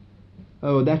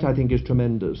 Oh, that I think is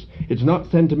tremendous. It's not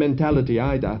sentimentality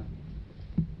either.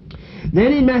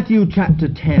 Then in Matthew chapter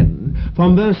 10,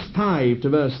 from verse 5 to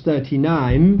verse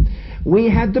 39, we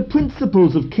had the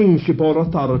principles of kingship or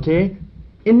authority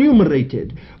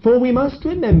enumerated. For we must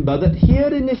remember that here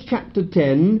in this chapter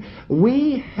 10,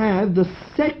 we have the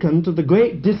second of the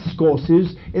great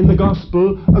discourses in the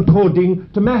Gospel according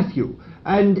to Matthew.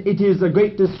 And it is a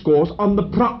great discourse on the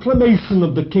proclamation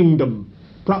of the kingdom.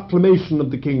 Proclamation of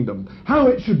the kingdom, how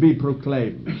it should be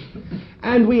proclaimed.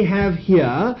 And we have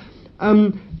here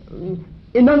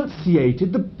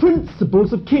enunciated the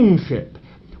principles of kingship.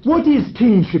 What is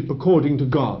kingship according to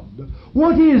God?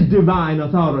 What is divine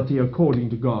authority according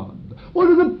to God? What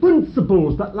are the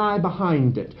principles that lie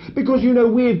behind it? Because, you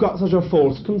know, we've got such a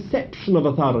false conception of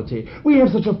authority. We have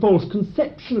such a false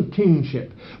conception of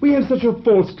kingship. We have such a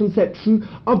false conception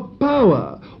of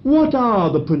power. What are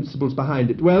the principles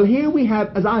behind it? Well, here we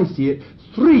have, as I see it,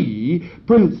 three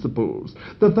principles.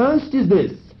 The first is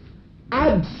this: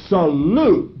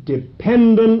 absolute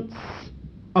dependence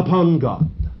upon God.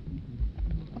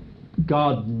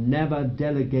 God never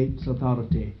delegates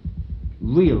authority,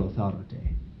 real authority,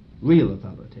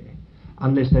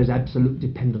 unless there's absolute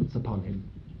dependence upon him.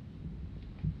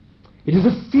 It is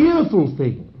a fearful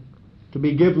thing to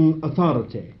be given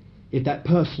authority if that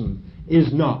person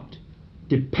is not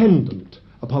dependent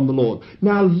upon the Lord.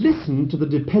 Now listen to the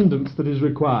dependence that is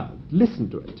required. Listen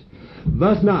to it.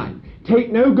 Verse 9,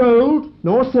 take no gold,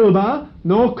 nor silver,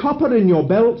 nor copper in your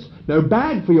belts, no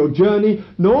bag for your journey,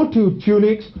 nor 2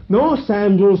 tunics, nor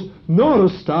sandals, nor a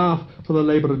staff, for the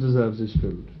labourer deserves his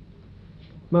food.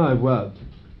 My word,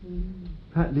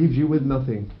 that leaves you with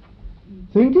nothing.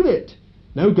 Think of it.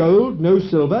 No gold, no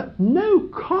silver, no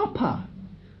copper.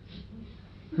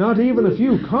 Not even a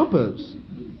few coppers.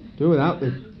 Do without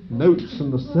the notes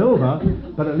and the silver,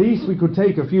 but at least we could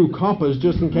take a few coppers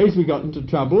just in case we got into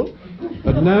trouble.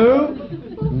 But no,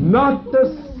 not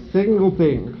a single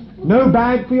thing. No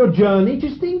bag for your journey,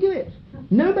 just think of it.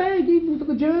 No bag even for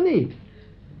the journey.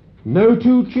 No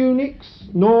 2 tunics,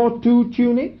 nor 2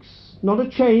 tunics, not a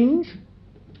change.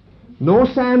 Nor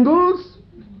sandals,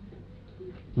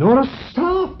 nor a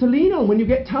staff to lean on when you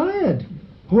get tired.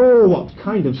 Oh, what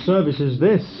kind of service is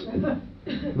this?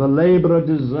 The labourer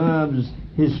deserves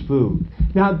his food.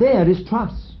 Now there is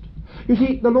trust. You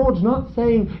see, the Lord's not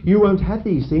saying you won't have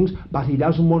these things, but he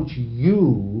doesn't want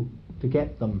you to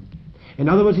get them. In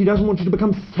other words, he doesn't want you to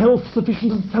become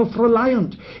self-sufficient and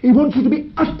self-reliant. He wants you to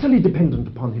be utterly dependent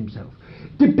upon himself.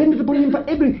 Dependent upon him for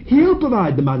everything. He'll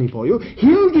provide the money for you.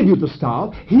 He'll give you the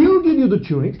staff. He'll give you the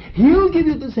tunics. He'll give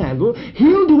you the sandal.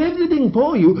 He'll do everything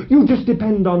for you. You just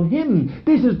depend on him.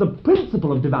 This is the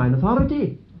principle of divine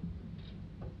authority.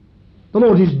 The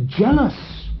Lord is jealous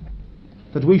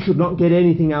that we should not get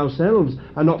anything ourselves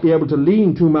and not be able to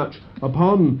lean too much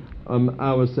upon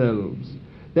ourselves.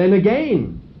 Then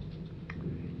again,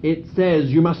 it says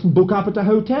you mustn't book up at a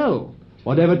hotel.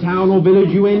 Whatever town or village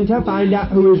you enter, find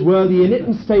out who is worthy in it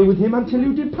and stay with him until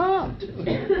you depart.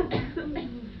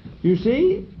 You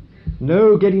see?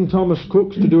 No getting Thomas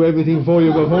Cooks to do everything for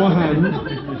you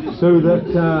beforehand so that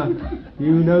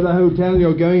you know the hotel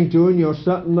you're going to and you're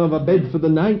certain of a bed for the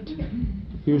night.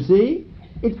 You see?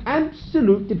 It's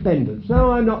absolute dependence.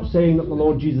 Now, I'm not saying that the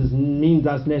Lord Jesus means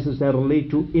us necessarily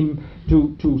to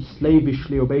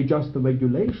slavishly obey just the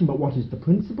regulation, but what is the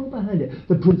principle behind it?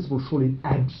 The principle surely is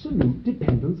absolute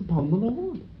dependence upon the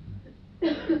Lord.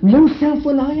 No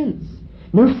self-reliance.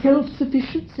 no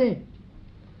self-sufficiency.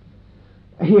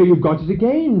 Here you've got it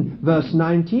again, verse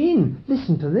 19.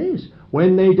 Listen to this.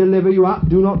 When they deliver you up,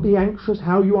 do not be anxious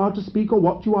how you are to speak or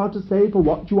what you are to say, for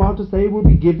what you are to say will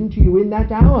be given to you in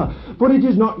that hour. For it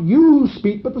is not you who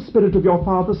speak, but the Spirit of your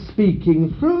Father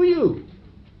speaking through you.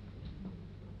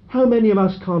 How many of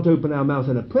us can't open our mouth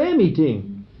in a prayer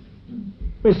meeting?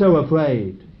 We're so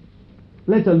afraid.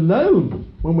 Let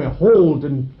alone when we're hauled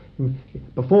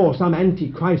before some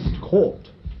antichrist court.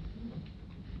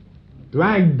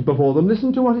 Dragged before them.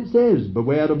 Listen to what it says.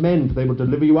 Beware of men, for they will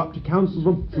deliver you up to councils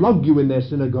and flog you in their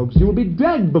synagogues. You will be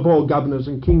dragged before governors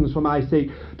and kings for my sake,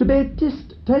 to bear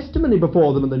testimony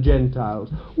before them and the Gentiles.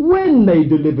 When they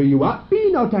deliver you up,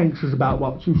 be not anxious about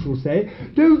what you shall say.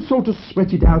 Don't sort of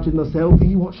sweat it out in the cell,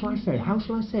 thinking, what shall I say? How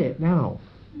shall I say it now?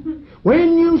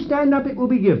 When you stand up, it will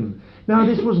be given. Now,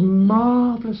 this was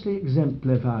marvellously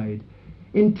exemplified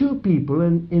in two people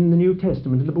in the New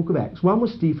Testament, in the book of Acts. One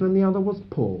was Stephen and the other was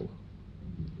Paul.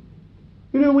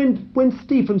 You know, when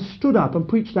Stephen stood up and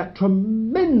preached that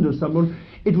tremendous sermon,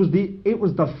 it was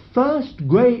the first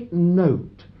great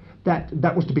note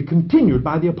that was to be continued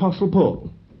by the Apostle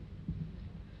Paul.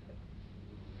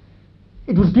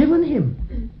 It was given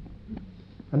him.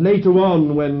 And later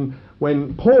on,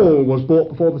 when Paul was brought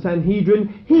before the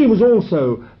Sanhedrin, he was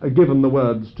also given the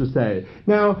words to say.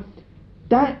 Now,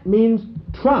 that means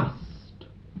trust.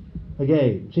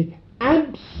 Again, see,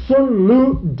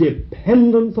 absolute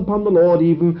dependence upon the Lord,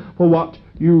 even for what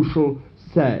you shall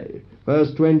say.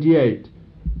 Verse 28.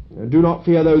 Do not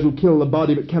fear those who kill the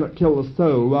body but cannot kill the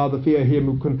soul. Rather fear him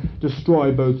who can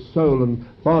destroy both soul and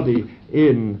body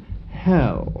in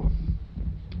hell.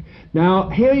 Now,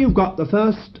 here you've got the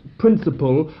first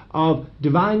principle of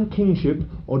divine kingship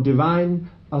or divine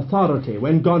authority.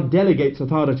 When God delegates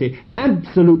authority,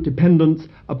 absolute dependence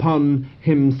upon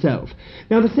himself.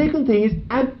 Now, the second thing is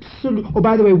absolute... Oh,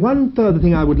 by the way, one further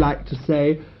thing I would like to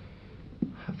say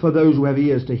for those who have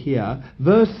ears to hear.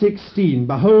 Verse 16,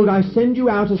 behold, I send you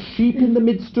out as sheep in the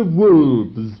midst of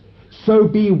wolves. So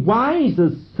be wise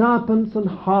as serpents and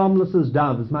harmless as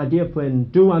doves. My dear friend,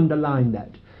 do underline that.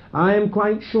 I am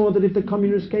quite sure that if the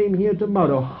communists came here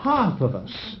tomorrow, half of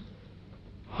us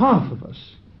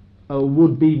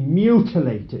would be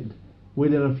mutilated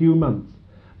within a few months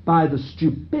by the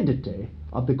stupidity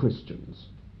of the Christians.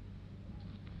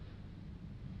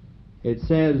 It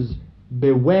says,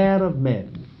 beware of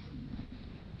men.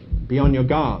 Be on your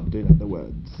guard, in other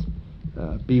words.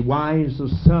 Be wise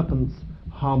as serpents,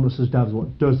 harmless as doves.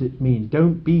 What does it mean?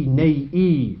 Don't be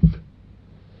naive.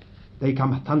 They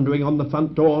come thundering on the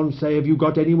front door and say, have you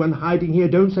got anyone hiding here?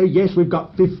 Don't say, yes, we've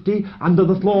got 50 under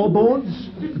the floorboards.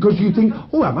 Because you think,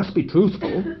 oh, I must be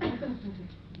truthful.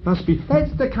 That's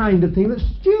the kind of thing that's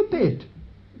stupid.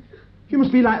 You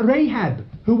must be like Rahab,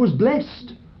 who was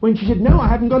blessed when she said, no, I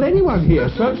haven't got anyone here.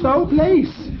 Search the whole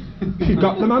place. She's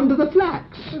got them under the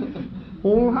flax.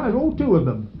 All two of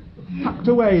them. Tucked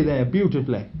away there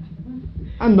beautifully.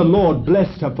 And the Lord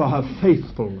blessed her for her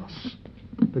faithfulness.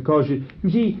 Because, you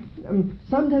see,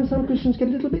 sometimes some Christians get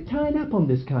a little bit tied up on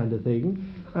this kind of thing.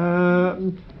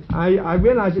 I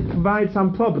realise it provides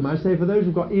some problem. I say for those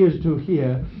who've got ears to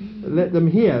hear, let them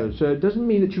hear. So it doesn't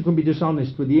mean that you can be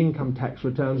dishonest with the income tax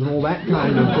returns and all that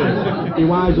kind of thing. Be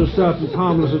wise as serpents,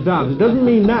 harmless as doves. It doesn't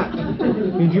mean that.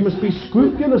 It means you must be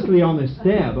scrupulously honest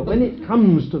there. But when it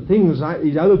comes to things like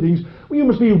these other things, well, you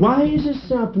must be wise as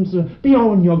serpents. Be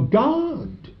on your guard.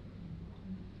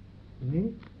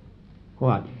 All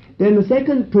right. Then the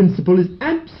second principle is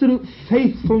absolute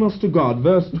faithfulness to God.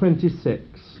 Verse 26.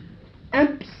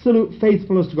 Absolute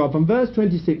faithfulness to God. From verse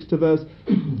 26 to verse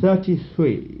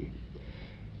 33.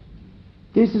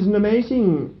 This is an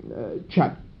amazing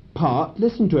part.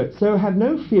 Listen to it. So have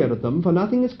no fear of them, for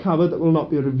nothing is covered that will not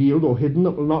be revealed, or hidden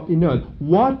that will not be known.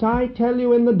 What I tell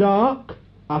you in the dark,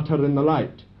 utter in the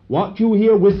light. What you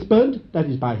hear whispered, that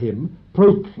is by him,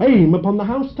 proclaim upon the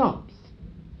housetops.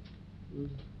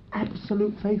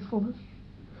 Absolute faithfulness.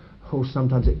 Oh,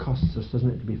 sometimes it costs us, doesn't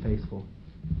it, to be faithful.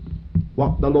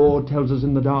 What the Lord tells us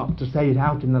in the dark, to say it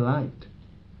out in the light.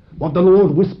 What the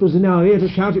Lord whispers in our ear, to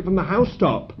shout it from the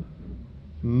housetop.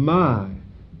 My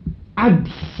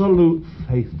absolute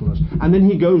faithfulness. And then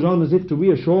he goes on as if to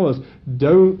reassure us,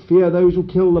 don't fear those who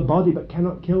kill the body but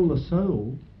cannot kill the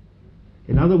soul.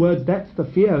 In other words, that's the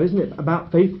fear, isn't it,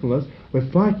 about faithfulness. We're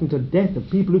frightened to death of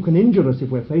people who can injure us if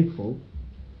we're faithful.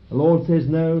 The Lord says,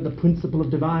 no, the principle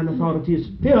of divine authority is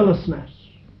fearlessness.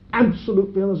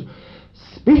 Absolute fearlessness.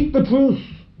 Speak the truth.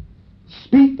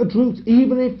 Speak the truth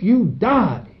even if you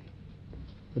die.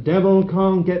 The devil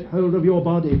can't get hold of your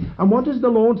body. And what does the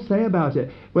Lord say about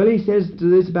it? Well, he says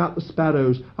this about the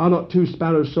sparrows. Are not 2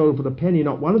 sparrows sold for a penny?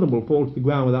 Not one of them will fall to the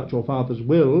ground without your Father's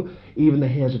will. Even the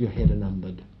hairs of your head are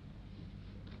numbered.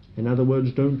 In other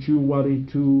words, don't you worry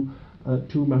too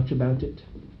much about it.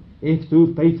 If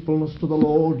through faithfulness to the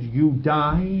Lord you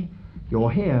die,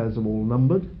 your hairs are all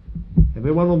numbered.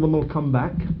 Every one of them will come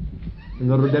back in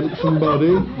the redemption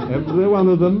body. Every one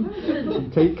of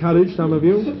them. Take courage, some of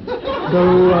you.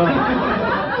 So,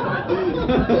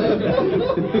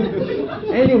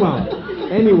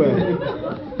 anyway,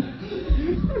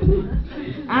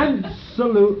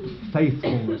 absolute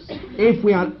faithfulness. If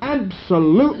we are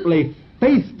absolutely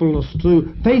faithful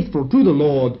to the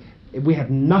Lord, we have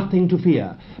nothing to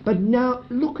fear. But now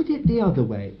look at it the other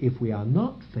way. If we are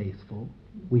not faithful,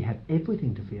 we have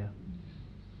everything to fear.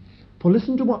 For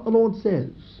listen to what the Lord says.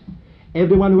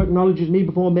 Everyone who acknowledges me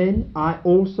before men, I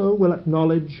also will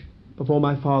acknowledge before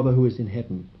my Father who is in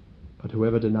heaven. But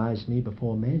whoever denies me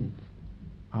before men,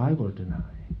 I will deny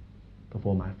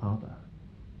before my Father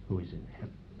who is in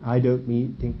heaven. I don't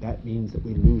think that means that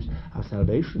we lose our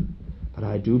salvation. But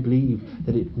I do believe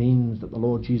that it means that the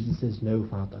Lord Jesus says, no,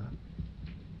 Father,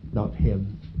 not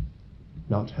him,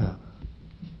 not her.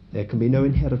 There can be no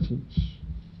inheritance.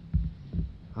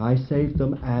 I saved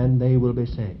them and they will be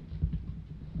saved.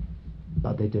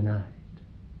 But they denied.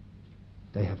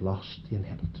 They have lost the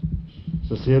inheritance.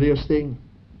 It's a serious thing.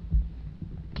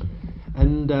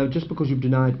 And just because you've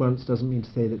denied once doesn't mean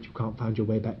to say that you can't find your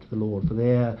way back to the Lord. For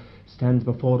there stands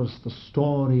before us the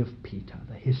story of Peter,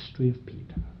 the history of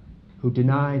Peter, who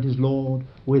denied his Lord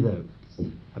with oaths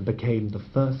and became the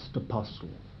first apostle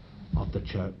of the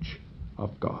church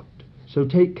of God. So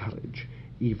take courage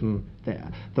even there.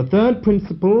 The third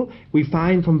principle we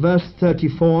find from verse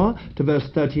 34 to verse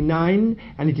 39,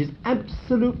 and it is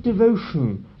absolute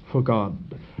devotion for God.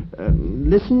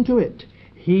 Listen to it.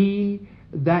 He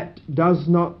that does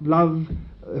not love,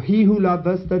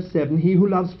 verse 37, he who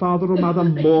loves father or mother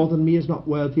more than me is not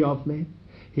worthy of me.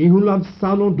 He who loves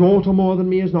son or daughter more than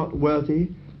me is not worthy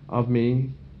of me.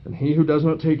 And he who does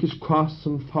not take his cross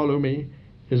and follow me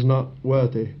is not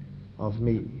worthy of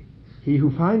me. He who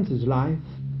finds his life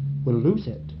will lose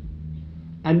it.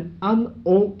 An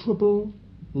unalterable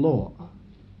law.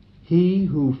 He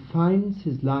who finds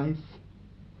his life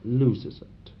loses it.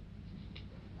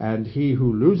 And he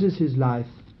who loses his life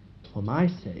for my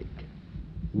sake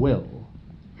will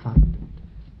find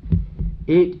it.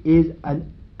 It is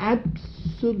an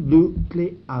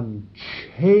absolutely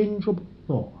unchangeable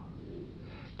law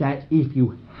that if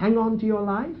you hang on to your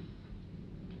life,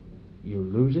 you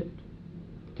lose it,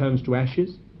 turns to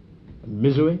ashes and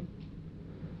misery.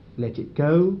 Let it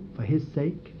go for his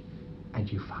sake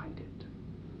and you find it.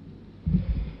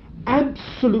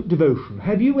 Absolute devotion.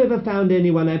 Have you ever found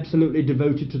anyone absolutely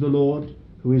devoted to the Lord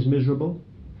who is miserable?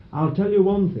 I'll tell you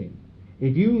one thing.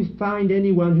 If you find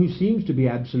anyone who seems to be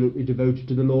absolutely devoted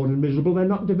to the Lord and miserable, they're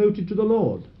not devoted to the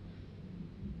Lord.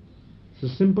 It's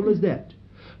as simple as that.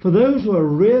 For those who are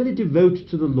really devoted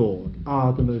to the Lord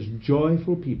are the most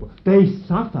joyful people. They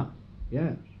suffer,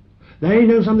 yes. They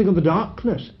know something of the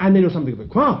darkness, and they know something of the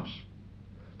cross.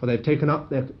 For they've taken up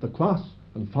the cross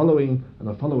and are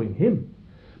following him.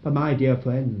 But my dear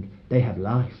friend, they have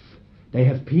life. They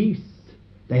have peace.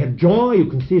 They have joy. You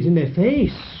can see it in their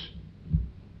face.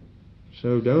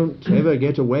 So don't ever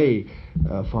get away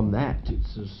from that.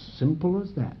 It's as simple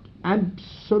as that.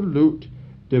 Absolute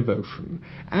devotion.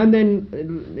 And then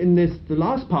in the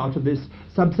last part of this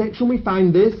subsection we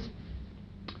find this,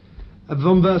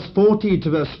 from verse 40 to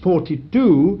verse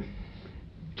 42,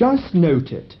 just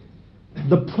note it.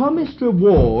 The promised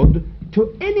reward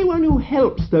to anyone who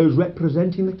helps those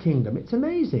representing the kingdom. It's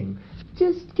amazing.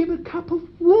 Just give a cup of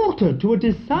water to a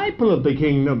disciple of the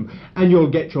kingdom and you'll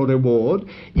get your reward.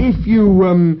 If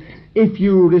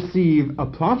you receive a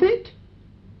prophet,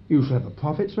 you shall have a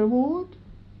prophet's reward.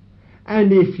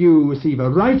 And if you receive a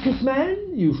righteous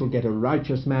man, you shall get a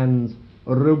righteous man's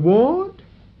reward.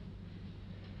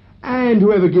 And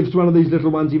whoever gives to one of these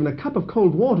little ones even a cup of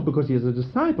cold water because he is a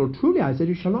disciple, truly I said,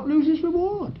 he shall not lose his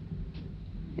reward.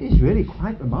 It's really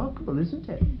quite remarkable, isn't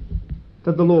it,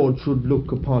 that the Lord should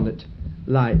look upon it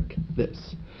like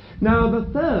this. Now the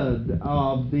third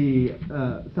of the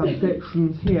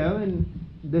subsections here, and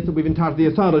this we've entitled the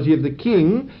authority of the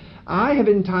king, I have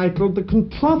entitled the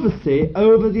controversy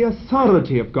over the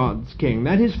authority of God's king.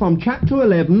 That is from chapter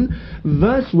 11,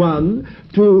 verse 1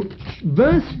 to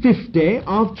verse 50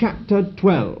 of chapter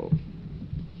 12.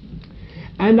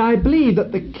 And I believe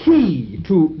that the key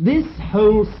to this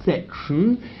whole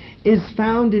section is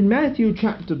found in Matthew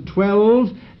chapter 12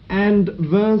 and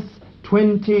verse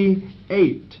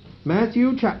 28.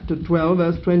 Matthew chapter 12,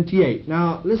 verse 28.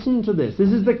 Now, listen to this.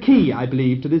 This is the key, I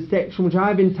believe, to this section, which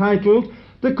I've entitled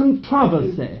The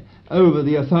Controversy over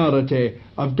the Authority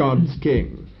of God's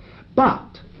King.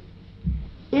 But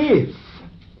if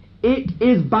it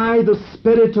is by the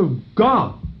Spirit of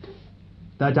God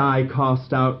that I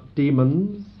cast out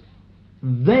demons,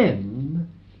 then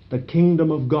the kingdom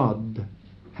of God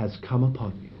has come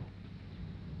upon you.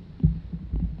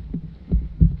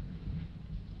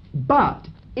 But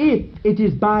if it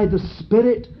is by the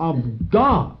Spirit of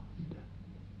God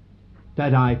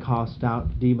that I cast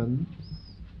out demons,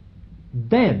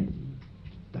 then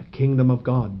the kingdom of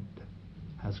God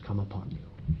has come upon you.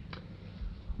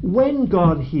 When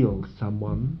God heals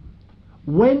someone,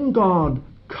 when God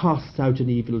casts out an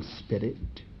evil spirit,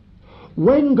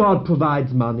 when God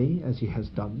provides money, as he has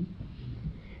done,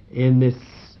 in this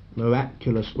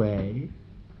miraculous way,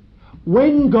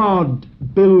 when God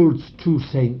builds two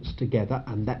saints together,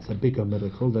 and that's a bigger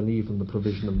miracle than even the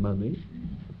provision of money,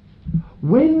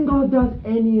 when God does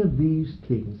any of these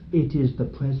things, it is the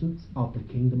presence of the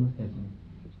kingdom of heaven.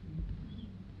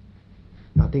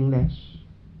 Nothing less.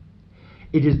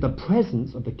 It is the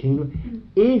presence of the kingdom.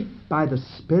 If by the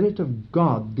Spirit of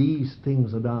God these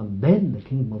things are done, then the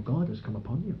kingdom of God has come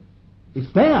upon you.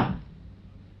 It's there.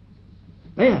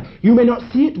 There. You may not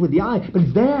see it with the eye, but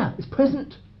it's there. It's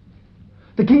present.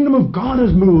 The kingdom of God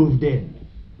has moved in.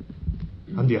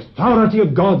 And the authority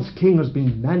of God's king has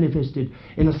been manifested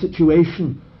in a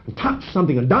situation and touched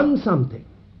something and done something.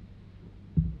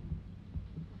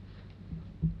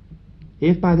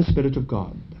 If by the Spirit of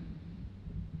God.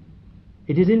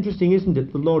 It is interesting, isn't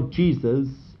it? The Lord Jesus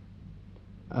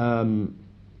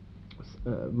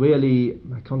really,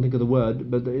 I can't think of the word,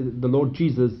 but the Lord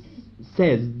Jesus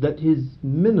says that his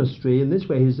ministry in this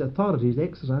way, his authority is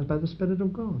exercised by the Spirit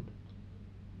of God.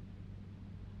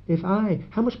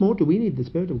 How much more do we need the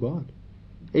Spirit of God?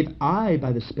 If I,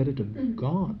 by the Spirit of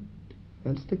God,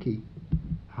 that's the key.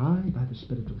 I, by the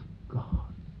Spirit of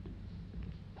God,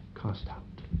 cast out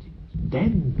demons,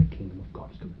 then the kingdom of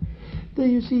God is coming. There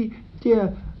you see,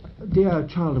 dear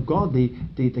child of God, the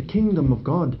kingdom of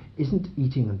God isn't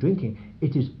eating and drinking.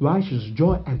 It is righteousness,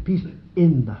 joy, and peace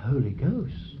in the Holy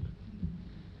Ghost.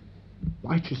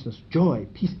 Righteousness, joy,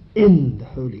 peace in the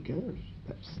Holy Ghost.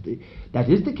 That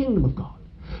is the kingdom of God.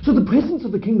 So the presence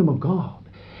of the kingdom of God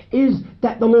is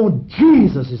that the Lord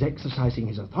Jesus is exercising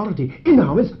his authority in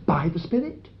our midst by the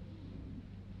Spirit.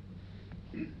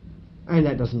 And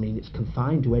that doesn't mean it's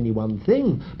confined to any one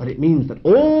thing, but it means that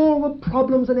all the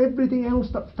problems and everything else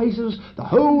that faces the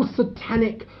whole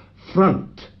satanic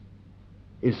front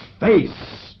is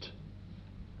faced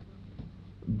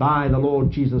by the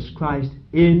Lord Jesus Christ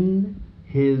in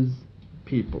his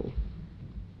people.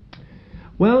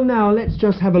 Well, now let's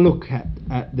just have a look at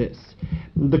this.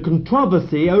 The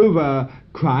controversy over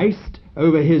Christ,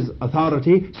 over his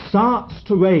authority, starts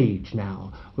to rage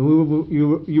now.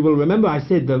 You will remember I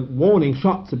said the warning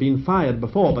shots have been fired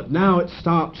before, but now it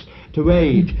starts to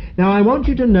rage. Now I want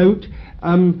you to note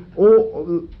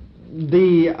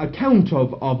the account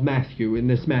of Matthew in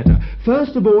this matter.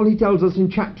 First of all, he tells us in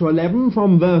chapter 11,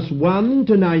 from verse 1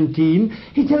 to 19,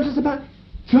 he tells us about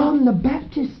John the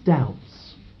Baptist's doubts.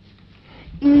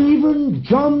 Even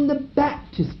John the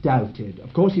Baptist doubted.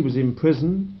 Of course, he was in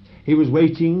prison. He was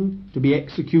waiting to be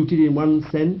executed in one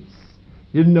sense.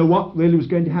 He didn't know what really was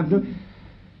going to happen.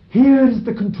 Here's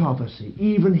the controversy.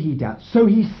 Even he doubts. So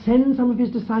he sends some of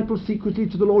his disciples secretly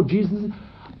to the Lord Jesus and says,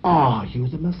 "Are you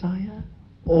the Messiah?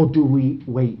 Or do we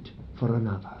wait for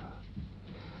another?"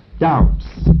 Doubts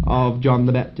of John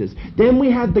the Baptist. Then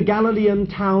we had the Galilean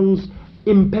towns'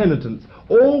 impenitence.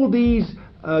 All these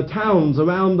towns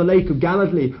around the Lake of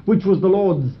Galilee, which was the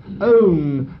Lord's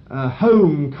own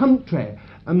home country,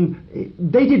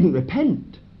 they didn't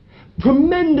repent.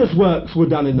 Tremendous works were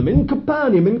done in them, in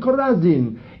Capernaum, in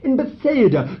Chorazin, in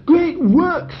Bethsaida. Great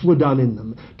works were done in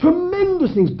them.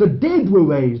 Tremendous things. The dead were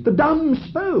raised, the dumb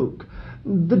spoke,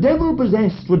 the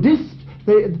devil-possessed were the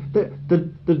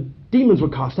demons were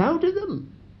cast out of them.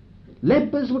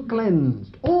 Lepers were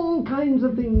cleansed. All kinds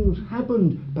of things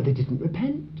happened, but they didn't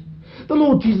repent. The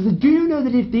Lord Jesus said, "Do you know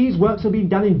that if these works had been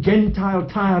done in Gentile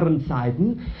Tyre and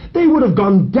Sidon, they would have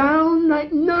gone down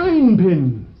like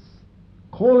ninepins,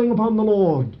 calling upon the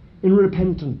Lord in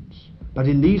repentance. But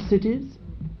in these cities,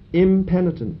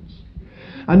 impenitence."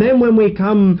 And then when we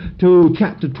come to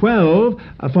chapter 12,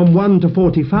 from 1 to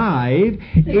 45,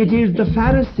 it is the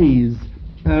Pharisees'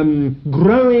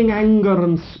 growing anger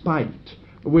and spite,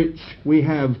 which we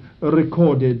have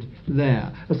recorded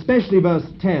there, especially verse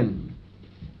 10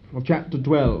 of chapter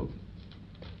 12.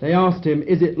 They asked him,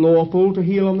 "Is it lawful to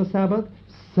heal on the Sabbath?"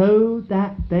 so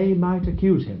that they might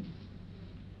accuse him.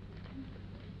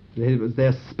 It was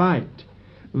their spite.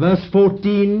 Verse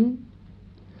 14,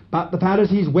 but the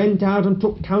Pharisees went out and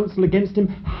took counsel against him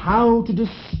how to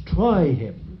destroy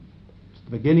him. It's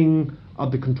the beginning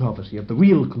of the controversy, of the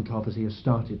real controversy has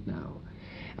started now.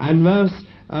 And verse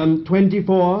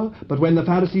 24, but when the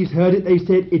Pharisees heard it, they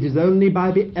said, it is only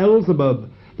by Beelzebub,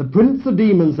 the prince of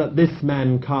demons, that this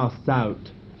man casts out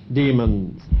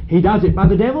demons. He does it by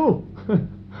the devil.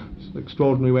 It's an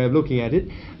extraordinary way of looking at it.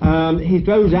 He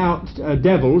throws out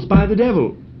devils by the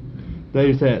devil,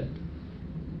 they said.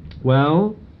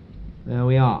 Well, there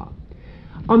we are.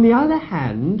 On the other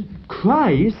hand,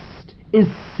 Christ is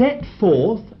set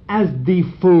forth as the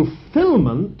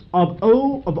fulfillment of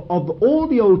all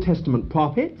the Old Testament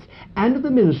prophets and of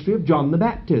the ministry of John the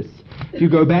Baptist. If you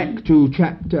go back to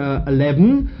chapter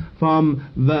 11 from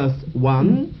verse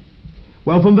 1,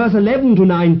 well, from verse 11 to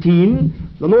 19,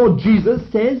 the Lord Jesus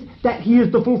says that he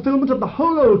is the fulfillment of the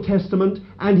whole Old Testament,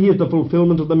 and he is the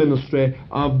fulfillment of the ministry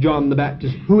of John the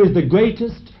Baptist, who is the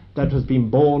greatest that has been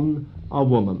born of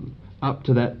woman. Up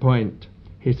to that point,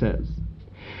 he says.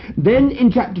 Then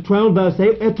in chapter 12, verse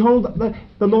 8, we're told that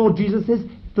the Lord Jesus says,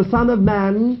 the Son of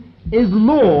Man is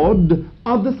Lord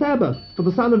of the Sabbath. For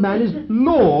the Son of Man is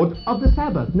Lord of the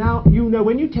Sabbath. Now, you know,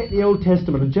 when you take the Old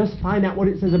Testament and just find out what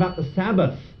it says about the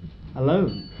Sabbath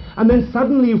alone, and then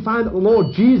suddenly you find that the Lord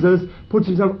Jesus puts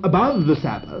himself above the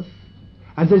Sabbath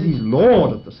and says he's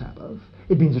Lord of the Sabbath,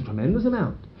 it means a tremendous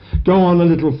amount. Go on a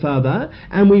little further,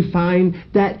 and we find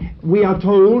that we are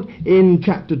told in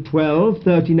chapter 12,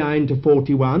 39 to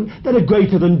 41, that a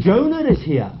greater than Jonah is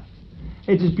here.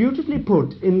 It is beautifully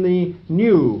put in the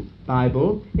New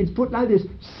Bible. It's put like this: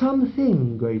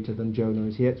 something greater than Jonah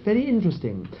is here. It's very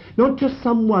interesting. Not just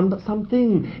someone, but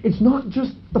something. It's not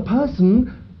just the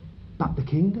person, but the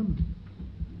kingdom.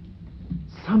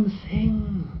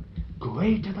 Something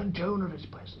greater than Jonah is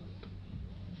present.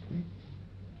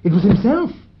 It was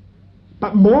himself.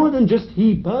 But more than just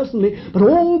he personally, but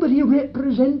all that he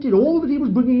represented, all that he was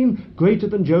bringing in, greater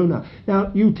than Jonah.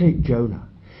 Now, you take Jonah.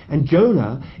 And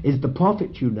Jonah is the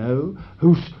prophet, you know,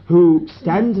 who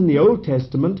stands in the Old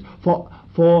Testament for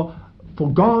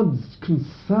God's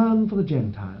concern for the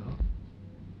Gentile.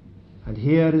 And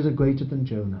here is a greater than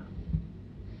Jonah.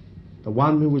 The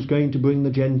one who was going to bring the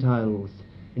Gentiles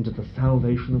into the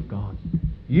salvation of God.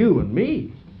 You and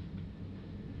me.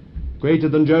 Greater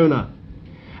than Jonah.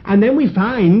 And then we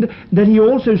find that he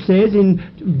also says in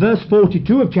verse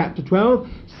 42 of chapter 12,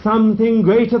 something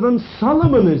greater than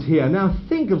Solomon is here. Now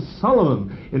think of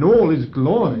Solomon in all his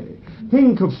glory.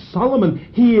 Think of Solomon.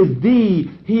 He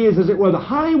is as it were the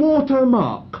high water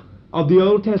mark of the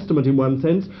Old Testament in one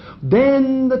sense.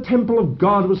 Then the temple of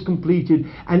God was completed,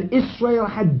 and Israel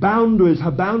had boundaries.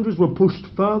 Her boundaries were pushed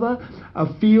further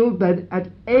afield than at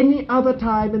any other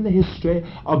time in the history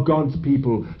of God's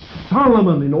people.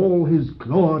 Solomon in all his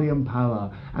glory and power.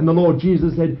 And the Lord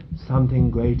Jesus said, something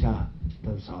greater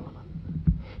than Solomon.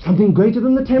 Something greater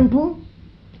than the temple?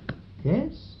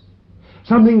 Yes.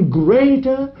 Something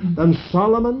greater than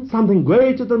Solomon? Something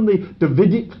greater than the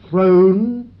Davidic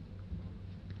throne?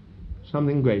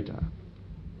 Something greater.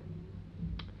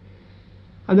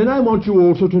 And then I want you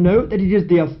also to note that it is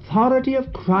the authority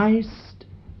of Christ,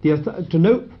 to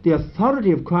note the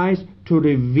authority of Christ to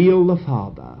reveal the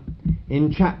Father.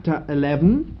 In chapter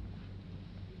 11,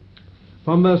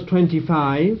 from verse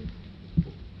 25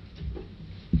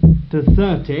 to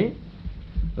 30,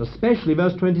 especially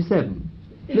verse 27.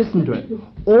 Listen to it.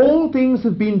 All things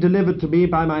have been delivered to me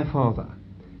by my Father,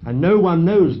 and no one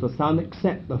knows the Son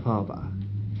except the Father.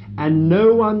 And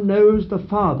no one knows the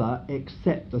Father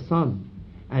except the Son,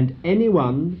 and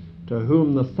anyone to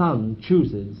whom the Son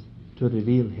chooses to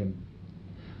reveal him.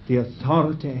 The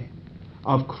authority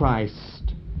of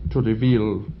Christ to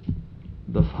reveal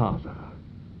the Father.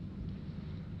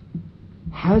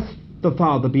 Has the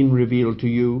Father been revealed to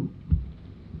you?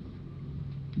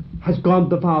 Has God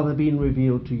the Father been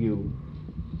revealed to you?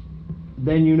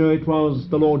 Then you know it was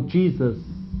the Lord Jesus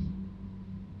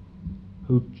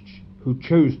who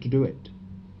chose to do it.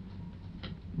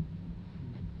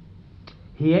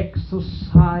 He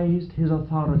exercised his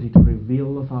authority to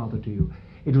reveal the Father to you.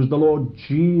 It was the Lord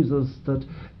Jesus that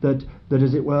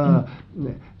as it were,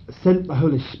 sent the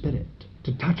Holy Spirit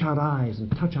to touch our eyes and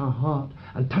touch our heart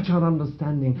and touch our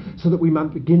understanding so that we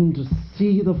might begin to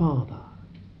see the Father.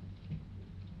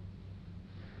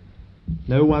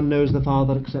 No one knows the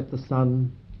Father except the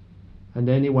Son, and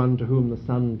anyone to whom the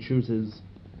Son chooses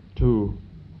to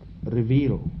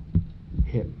reveal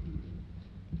him.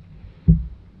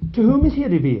 To whom is he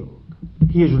revealed?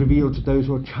 He is revealed to those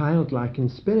who are childlike in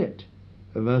spirit.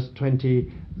 Verse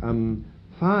 25,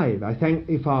 5. I thank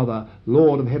thee, Father,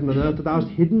 Lord of heaven and earth, that thou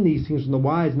hast hidden these things from the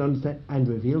wise and understand, and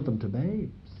revealed them to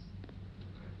babes.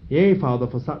 Yea, Father,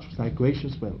 for such was thy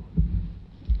gracious will.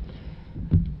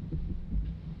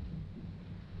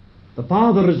 The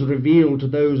Father is revealed to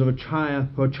those of a child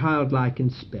who are childlike in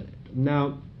spirit.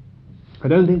 Now, I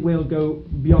don't think we'll go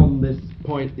beyond this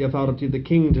point, the authority of the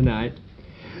King, tonight,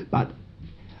 but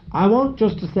I want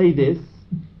just to say this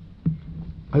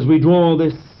as we draw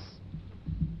this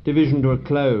division to a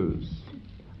close.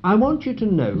 I want you to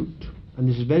note, and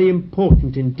this is very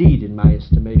important indeed in my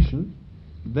estimation,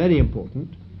 very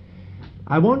important,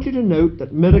 I want you to note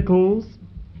that miracles,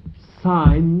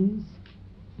 signs,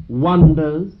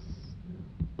 wonders,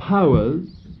 powers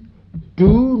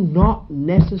do not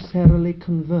necessarily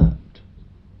convert.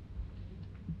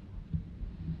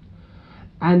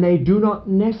 And they do not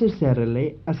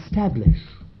necessarily establish.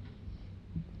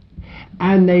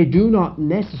 And they do not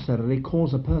necessarily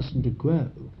cause a person to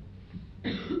grow.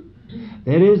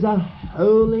 There is a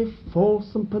wholly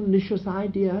false and pernicious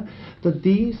idea that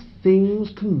these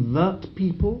things convert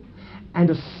people and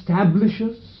establish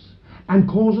us and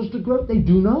cause us to grow. They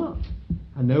do not.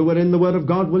 And nowhere in the Word of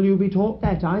God will you be taught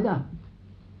that either.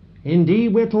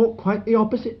 Indeed, we're taught quite the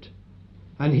opposite.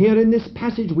 And here in this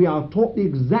passage we are taught the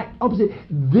exact opposite.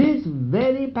 This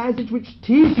very passage which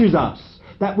teaches us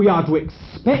that we are to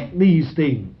expect these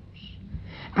things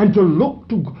and to look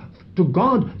to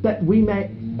God that we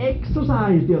may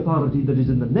exercise the authority that is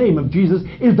in the name of Jesus,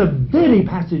 is the very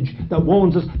passage that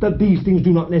warns us that these things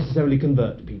do not necessarily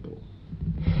convert people.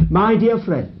 My dear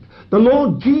friend, the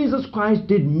Lord Jesus Christ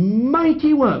did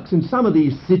mighty works in some of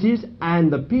these cities,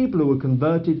 and the people who were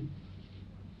converted,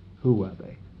 who were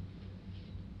they?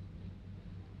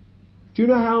 Do you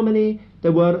know how many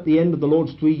there were at the end of the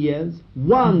Lord's 3 years?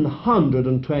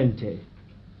 120.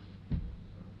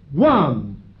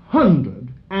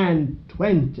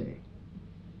 120.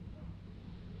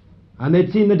 And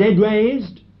they'd seen the dead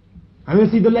raised, and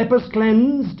they'd seen the lepers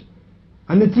cleansed,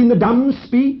 and they'd seen the dumb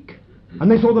speak, and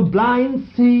they saw the blind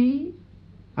see,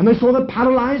 and they saw the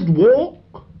paralyzed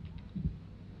walk.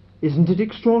 Isn't it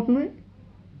extraordinary?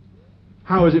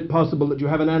 How is it possible that you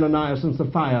have an Ananias and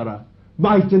Sapphira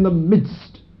right in the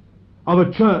midst of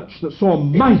a church that saw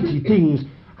mighty things,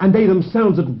 and they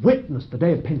themselves had witnessed the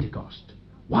day of Pentecost?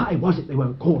 Why was it they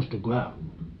weren't caused to grow?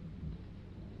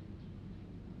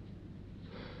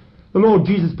 The Lord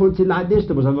Jesus puts it like this: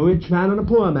 there was a rich man and a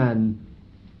poor man,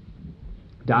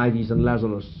 Dives and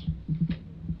Lazarus.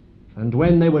 And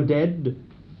when they were dead,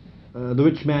 the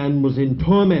rich man was in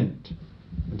torment,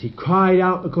 and he cried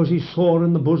out because he saw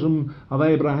in the bosom of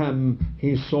Abraham,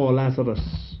 he saw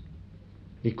Lazarus.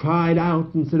 He cried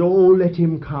out and said, "Oh, let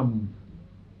him come.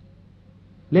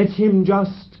 Let him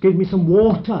just give me some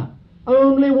water,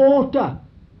 only water."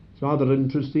 It's rather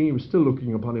interesting, he was still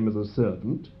looking upon him as a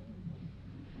servant.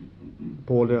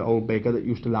 Poor little old beggar that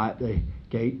used to lie at the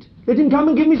gate. "Let him come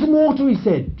and give me some water," he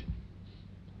said.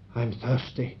 "I'm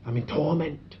thirsty, I'm in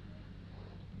torment."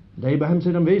 And Abraham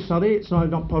said, "I'm very sorry, it's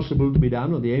not possible to be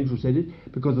done," or the angel said it,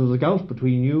 "because there's a gulf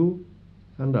between you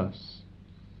and us."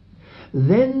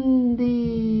 Then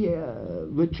the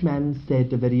rich man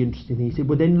said a very interesting thing. He said,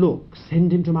 "Well then look,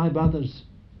 send him to my brothers,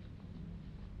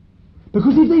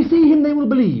 because if they see him they will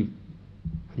believe."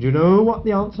 And you know what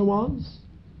the answer was?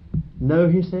 "No,"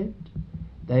 he said,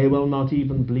 "they will not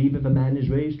even believe if a man is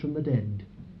raised from the dead."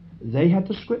 They had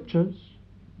the scriptures.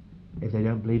 If they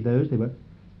don't believe those, they won't.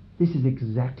 This is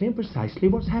exactly and precisely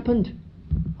what's happened.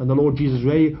 And the Lord Jesus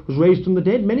was raised from the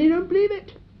dead. Many don't believe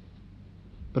it.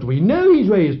 But we know he's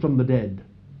raised from the dead.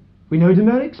 We know it in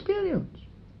our experience.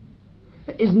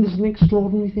 Isn't this an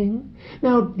extraordinary thing?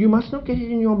 Now, you must not get it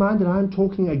in your mind that I'm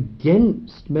talking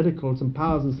against miracles and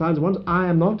powers and signs and wonders. I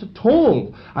am not at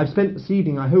all. I've spent this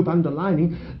evening, I hope,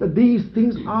 underlining that these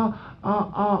things are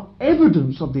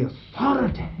evidence of the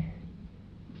authority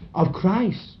of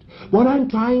Christ. What I'm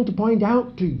trying to point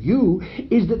out to you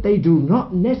is that they do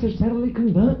not necessarily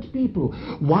convert people.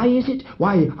 Why is it?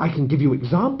 Why, I can give you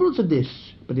examples of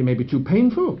this, but it may be too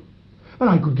painful. And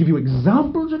I could give you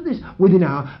examples of this within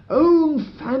our own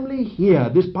family here,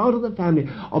 this part of the family,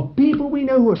 of people we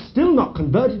know who are still not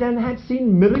converted and had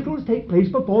seen miracles take place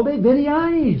before their very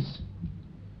eyes.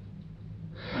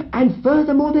 And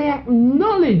furthermore, they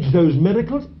acknowledge those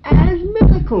miracles as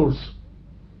miracles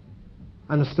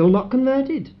and are still not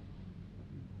converted.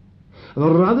 And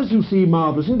there are others who see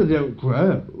marvellous things, but they don't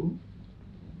grow,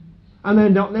 and they're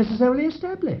not necessarily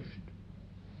established.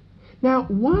 Now,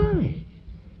 why?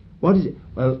 What is it?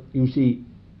 Well, you see,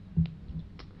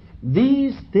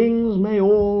 these things may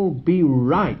all be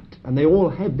right, and they all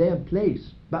have their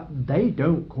place, but they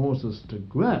don't cause us to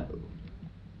grow.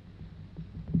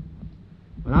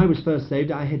 When I was first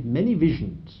saved, I had many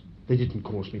visions. They didn't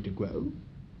cause me to grow.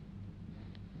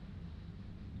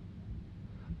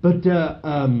 But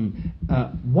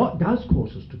what does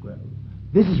cause us to grow?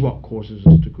 This is what causes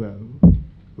us to grow.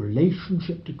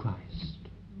 Relationship to Christ.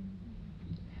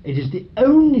 It is the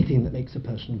only thing that makes a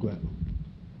person grow.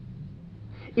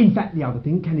 In fact, the other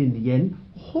thing can in the end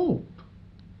halt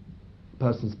a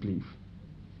person's belief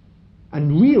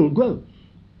and real growth.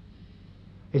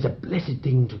 It's a blessed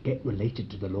thing to get related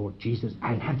to the Lord Jesus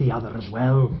and have the other as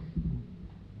well,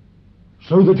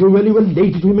 so that you're really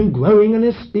related to him and growing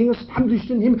and being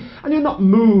established in him, and you're not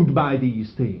moved by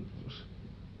these things.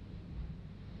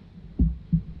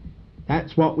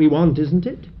 That's what we want, isn't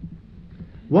it?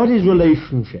 What is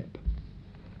relationship?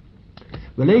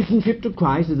 Relationship to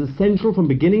Christ is essential from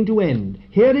beginning to end.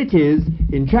 Here it is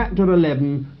in chapter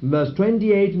 11, verse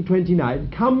 28 and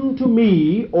 29. Come to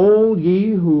me, all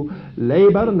ye who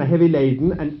labour and are heavy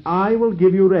laden, and I will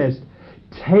give you rest.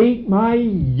 Take my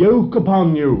yoke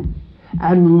upon you,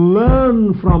 and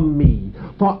learn from me.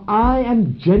 For I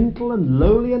am gentle and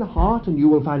lowly in heart, and you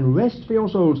will find rest for your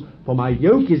souls. For my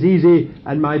yoke is easy,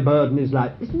 and my burden is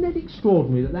light. Isn't that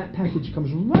extraordinary that that passage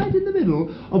comes right in the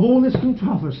middle of all this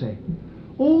controversy?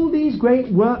 All these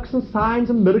great works and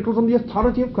signs and miracles on the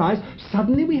authority of Christ.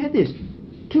 Suddenly we had this.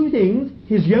 Two things: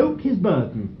 his yoke, his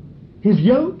burden. His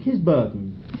yoke, his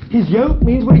burden. His yoke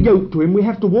means we're yoked to him. We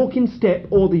have to walk in step,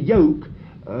 or the yoke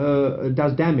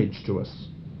does damage to us,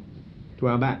 to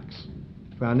our backs,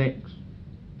 to our necks.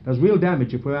 Does real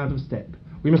damage if we're out of step.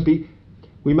 We must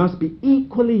be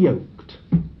equally yoked.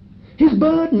 His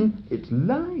burden, it's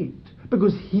light,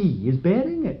 because he is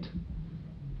bearing it.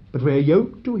 But we're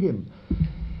yoked to him.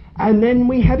 And then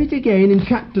we have it again in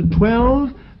chapter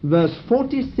 12, verse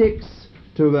 46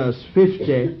 to verse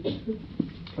 50.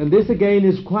 And this again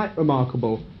is quite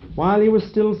remarkable. While he was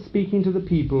still speaking to the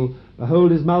people,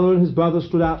 behold, his mother and his brother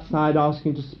stood outside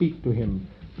asking to speak to him.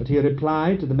 But he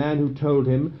replied to the man who told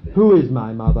him, Who is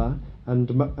my mother,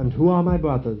 and who are my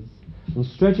brothers? And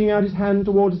stretching out his hand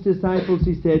toward his disciples,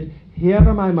 he said, Here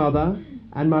are my mother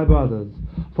and my brothers.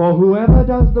 For whoever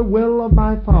does the will of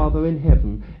my Father in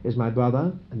heaven is my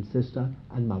brother and sister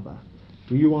and mother.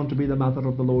 Do you want to be the mother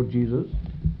of the Lord Jesus?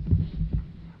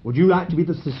 Would you like to be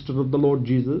the sister of the Lord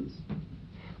Jesus?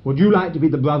 Would you like to be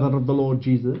the brother of the Lord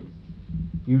Jesus?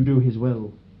 You do his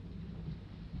will.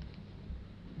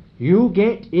 You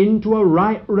get into a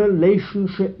right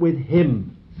relationship with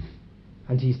him,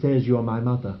 and he says, You're my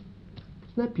mother.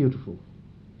 Isn't that beautiful?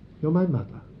 You're my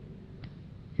mother.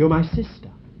 You're my sister.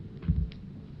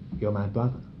 You're my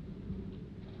brother.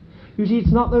 You see,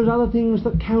 it's not those other things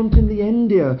that count in the end,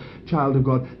 dear child of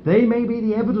God. They may be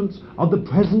the evidence of the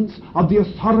presence of the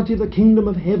authority of the kingdom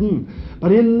of heaven.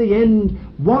 But in the end,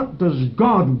 what does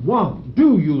God want?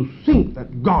 Do you think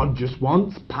that God just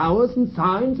wants powers and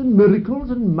signs and miracles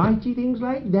and mighty things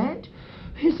like that?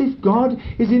 As if God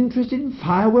is interested in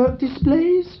firework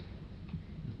displays?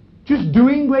 Just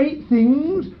doing great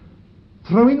things?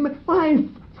 Throwing them... Why,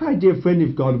 my dear friend,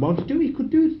 if God wanted to, he could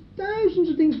do thousands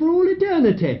of things for all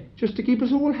eternity, just to keep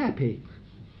us all happy.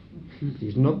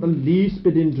 He's not the least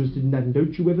bit interested in that, and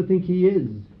don't you ever think he is.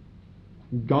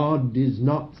 God is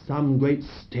not some great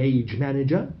stage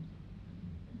manager.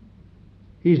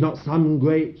 He's not some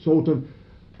great sort of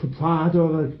proprietor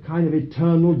of a kind of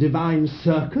eternal divine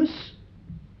circus.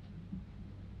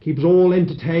 Keeps all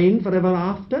entertained forever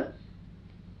after.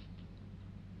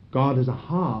 God has a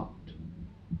heart.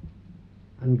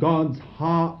 And God's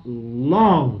heart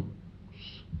longs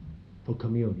for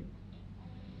communion.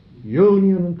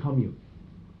 Union and communion.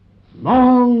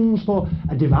 Longs for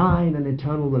a divine and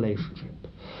eternal relationship.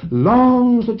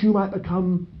 Longs that you might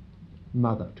become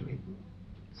mother to him,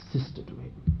 sister to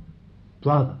him,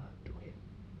 brother to him.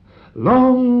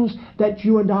 Longs that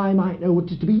you and I might know what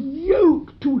it is to be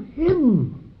yoked to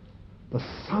him, the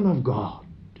Son of God,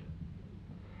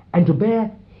 and to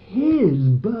bear his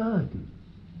burden.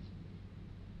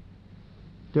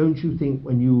 Don't you think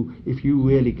if you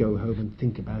really go home and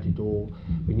think about it all,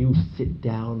 when you sit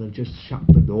down and just shut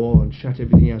the door and shut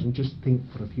everything else and just think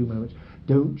for a few moments,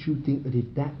 don't you think that if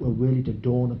that were really to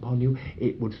dawn upon you,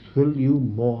 it would thrill you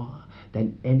more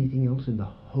than anything else in the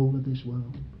whole of this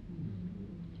world?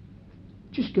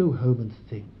 Just go home and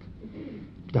think.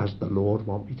 Does the Lord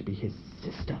want me to be his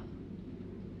sister?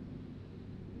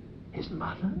 His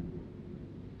mother?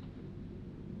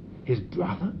 His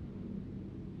brother?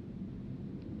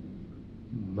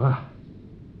 Ma,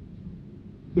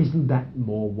 isn't that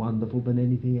more wonderful than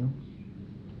anything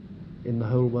else in the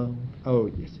whole world? Oh,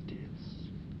 yes, it is.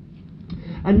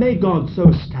 And may God so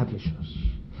establish us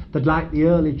that, like the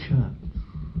early church,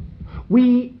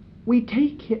 we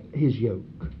take his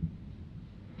yoke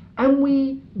and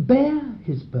we bear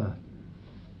his burden,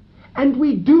 and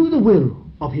we do the will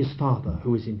of his Father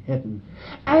who is in heaven,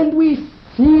 and we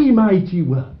see mighty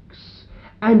works,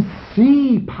 and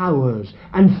see powers,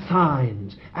 and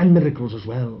signs, and miracles as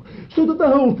well, so that the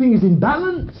whole thing is in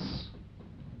balance,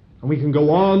 and we can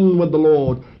go on with the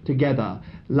Lord together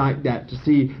like that, to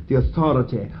see the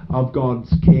authority of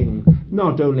God's King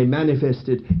not only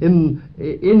manifested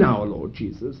in our Lord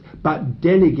Jesus, but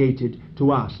delegated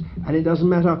to us. And it doesn't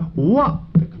matter what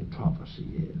the controversy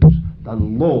is, the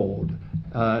Lord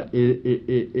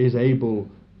is able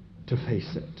to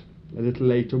face it. A little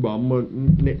later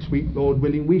on, next week, Lord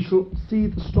willing, we shall see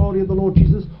the story of the Lord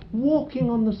Jesus walking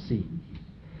on the sea.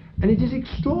 And it is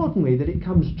extraordinary that it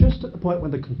comes just at the point when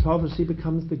the controversy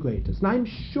becomes the greatest. And I'm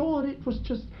sure it was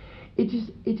just, he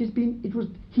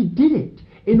did it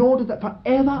in order that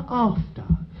forever after,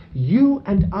 you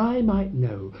and I might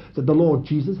know that the Lord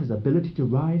Jesus has ability to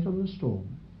ride on the storm.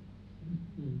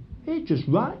 He just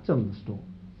rides on the storm.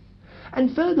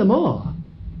 And furthermore,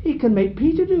 he can make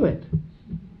Peter do it.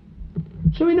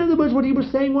 So in other words, what he was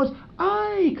saying was,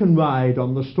 I can ride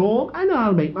on the storm, and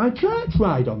I'll make my church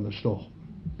ride on the storm.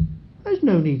 There's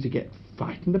no need to get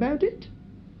frightened about it.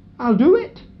 I'll do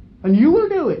it, and you will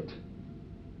do it.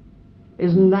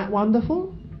 Isn't that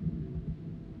wonderful?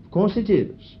 Of course it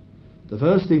is. The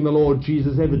first thing the Lord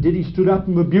Jesus ever did, he stood up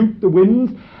and rebuked the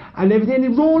winds and everything. It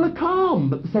was all a calm.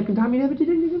 But the second time he never did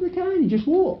anything of the kind. He just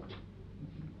walked.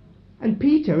 And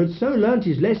Peter had so learnt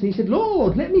his lesson, he said,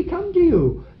 Lord, let me come to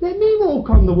you. Let me walk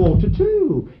on the water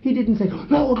too. He didn't say,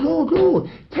 Lord, Lord, Lord,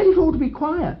 tell it all to be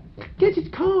quiet. Get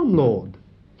it calm, Lord.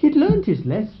 He'd learnt his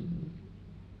lesson.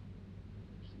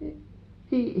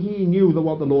 He knew that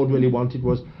what the Lord really wanted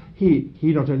was, he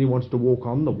not only wanted to walk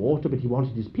on the water, but he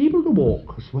wanted his people to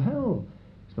walk as well.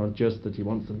 It's not just that he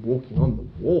wants them walking on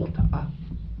the water.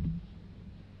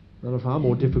 There are far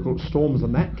more difficult storms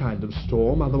than that kind of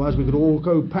storm, otherwise we could all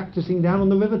go practicing down on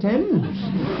the River Thames.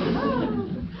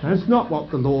 That's not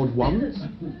what the Lord wants.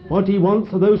 What he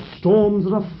wants are those storms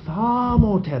that are far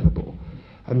more terrible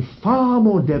and far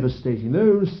more devastating,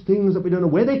 those things that we don't know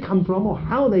where they come from or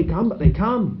how they come, but they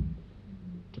come.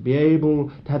 To be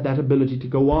able to have that ability to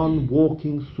go on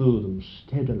walking through them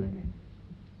steadily.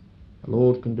 The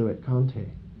Lord can do it, can't he?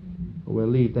 Well, we'll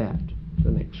leave that for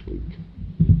next week.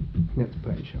 Let's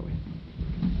pray, shall we?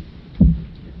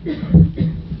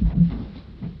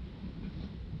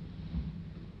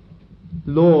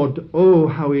 Lord, oh,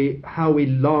 how we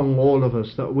long, all of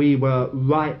us, that we were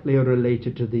rightly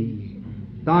related to thee.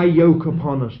 Thy yoke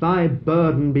upon us, thy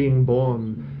burden being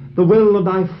borne, the will of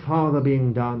thy Father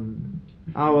being done.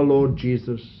 Our Lord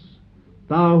Jesus,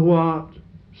 thou who art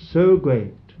so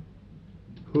great,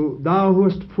 thou who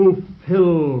hast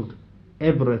fulfilled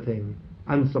everything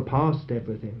and surpassed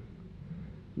everything,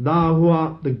 thou who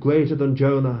art the greater than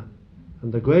Jonah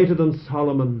and the greater than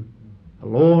Solomon, the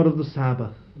Lord of the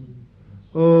Sabbath.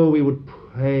 Oh, we would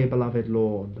pray, beloved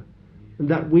Lord,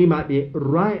 that we might be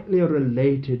rightly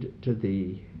related to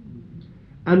thee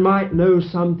and might know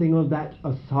something of that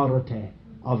authority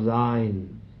of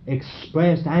thine,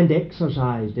 expressed and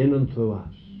exercised in and through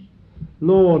us.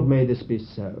 Lord, may this be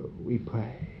so, we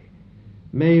pray.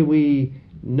 May we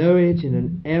know it in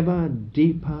an ever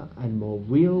deeper and more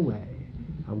real way,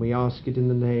 and we ask it in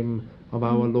the name of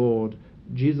our Lord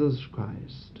Jesus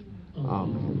Christ.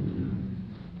 Amen.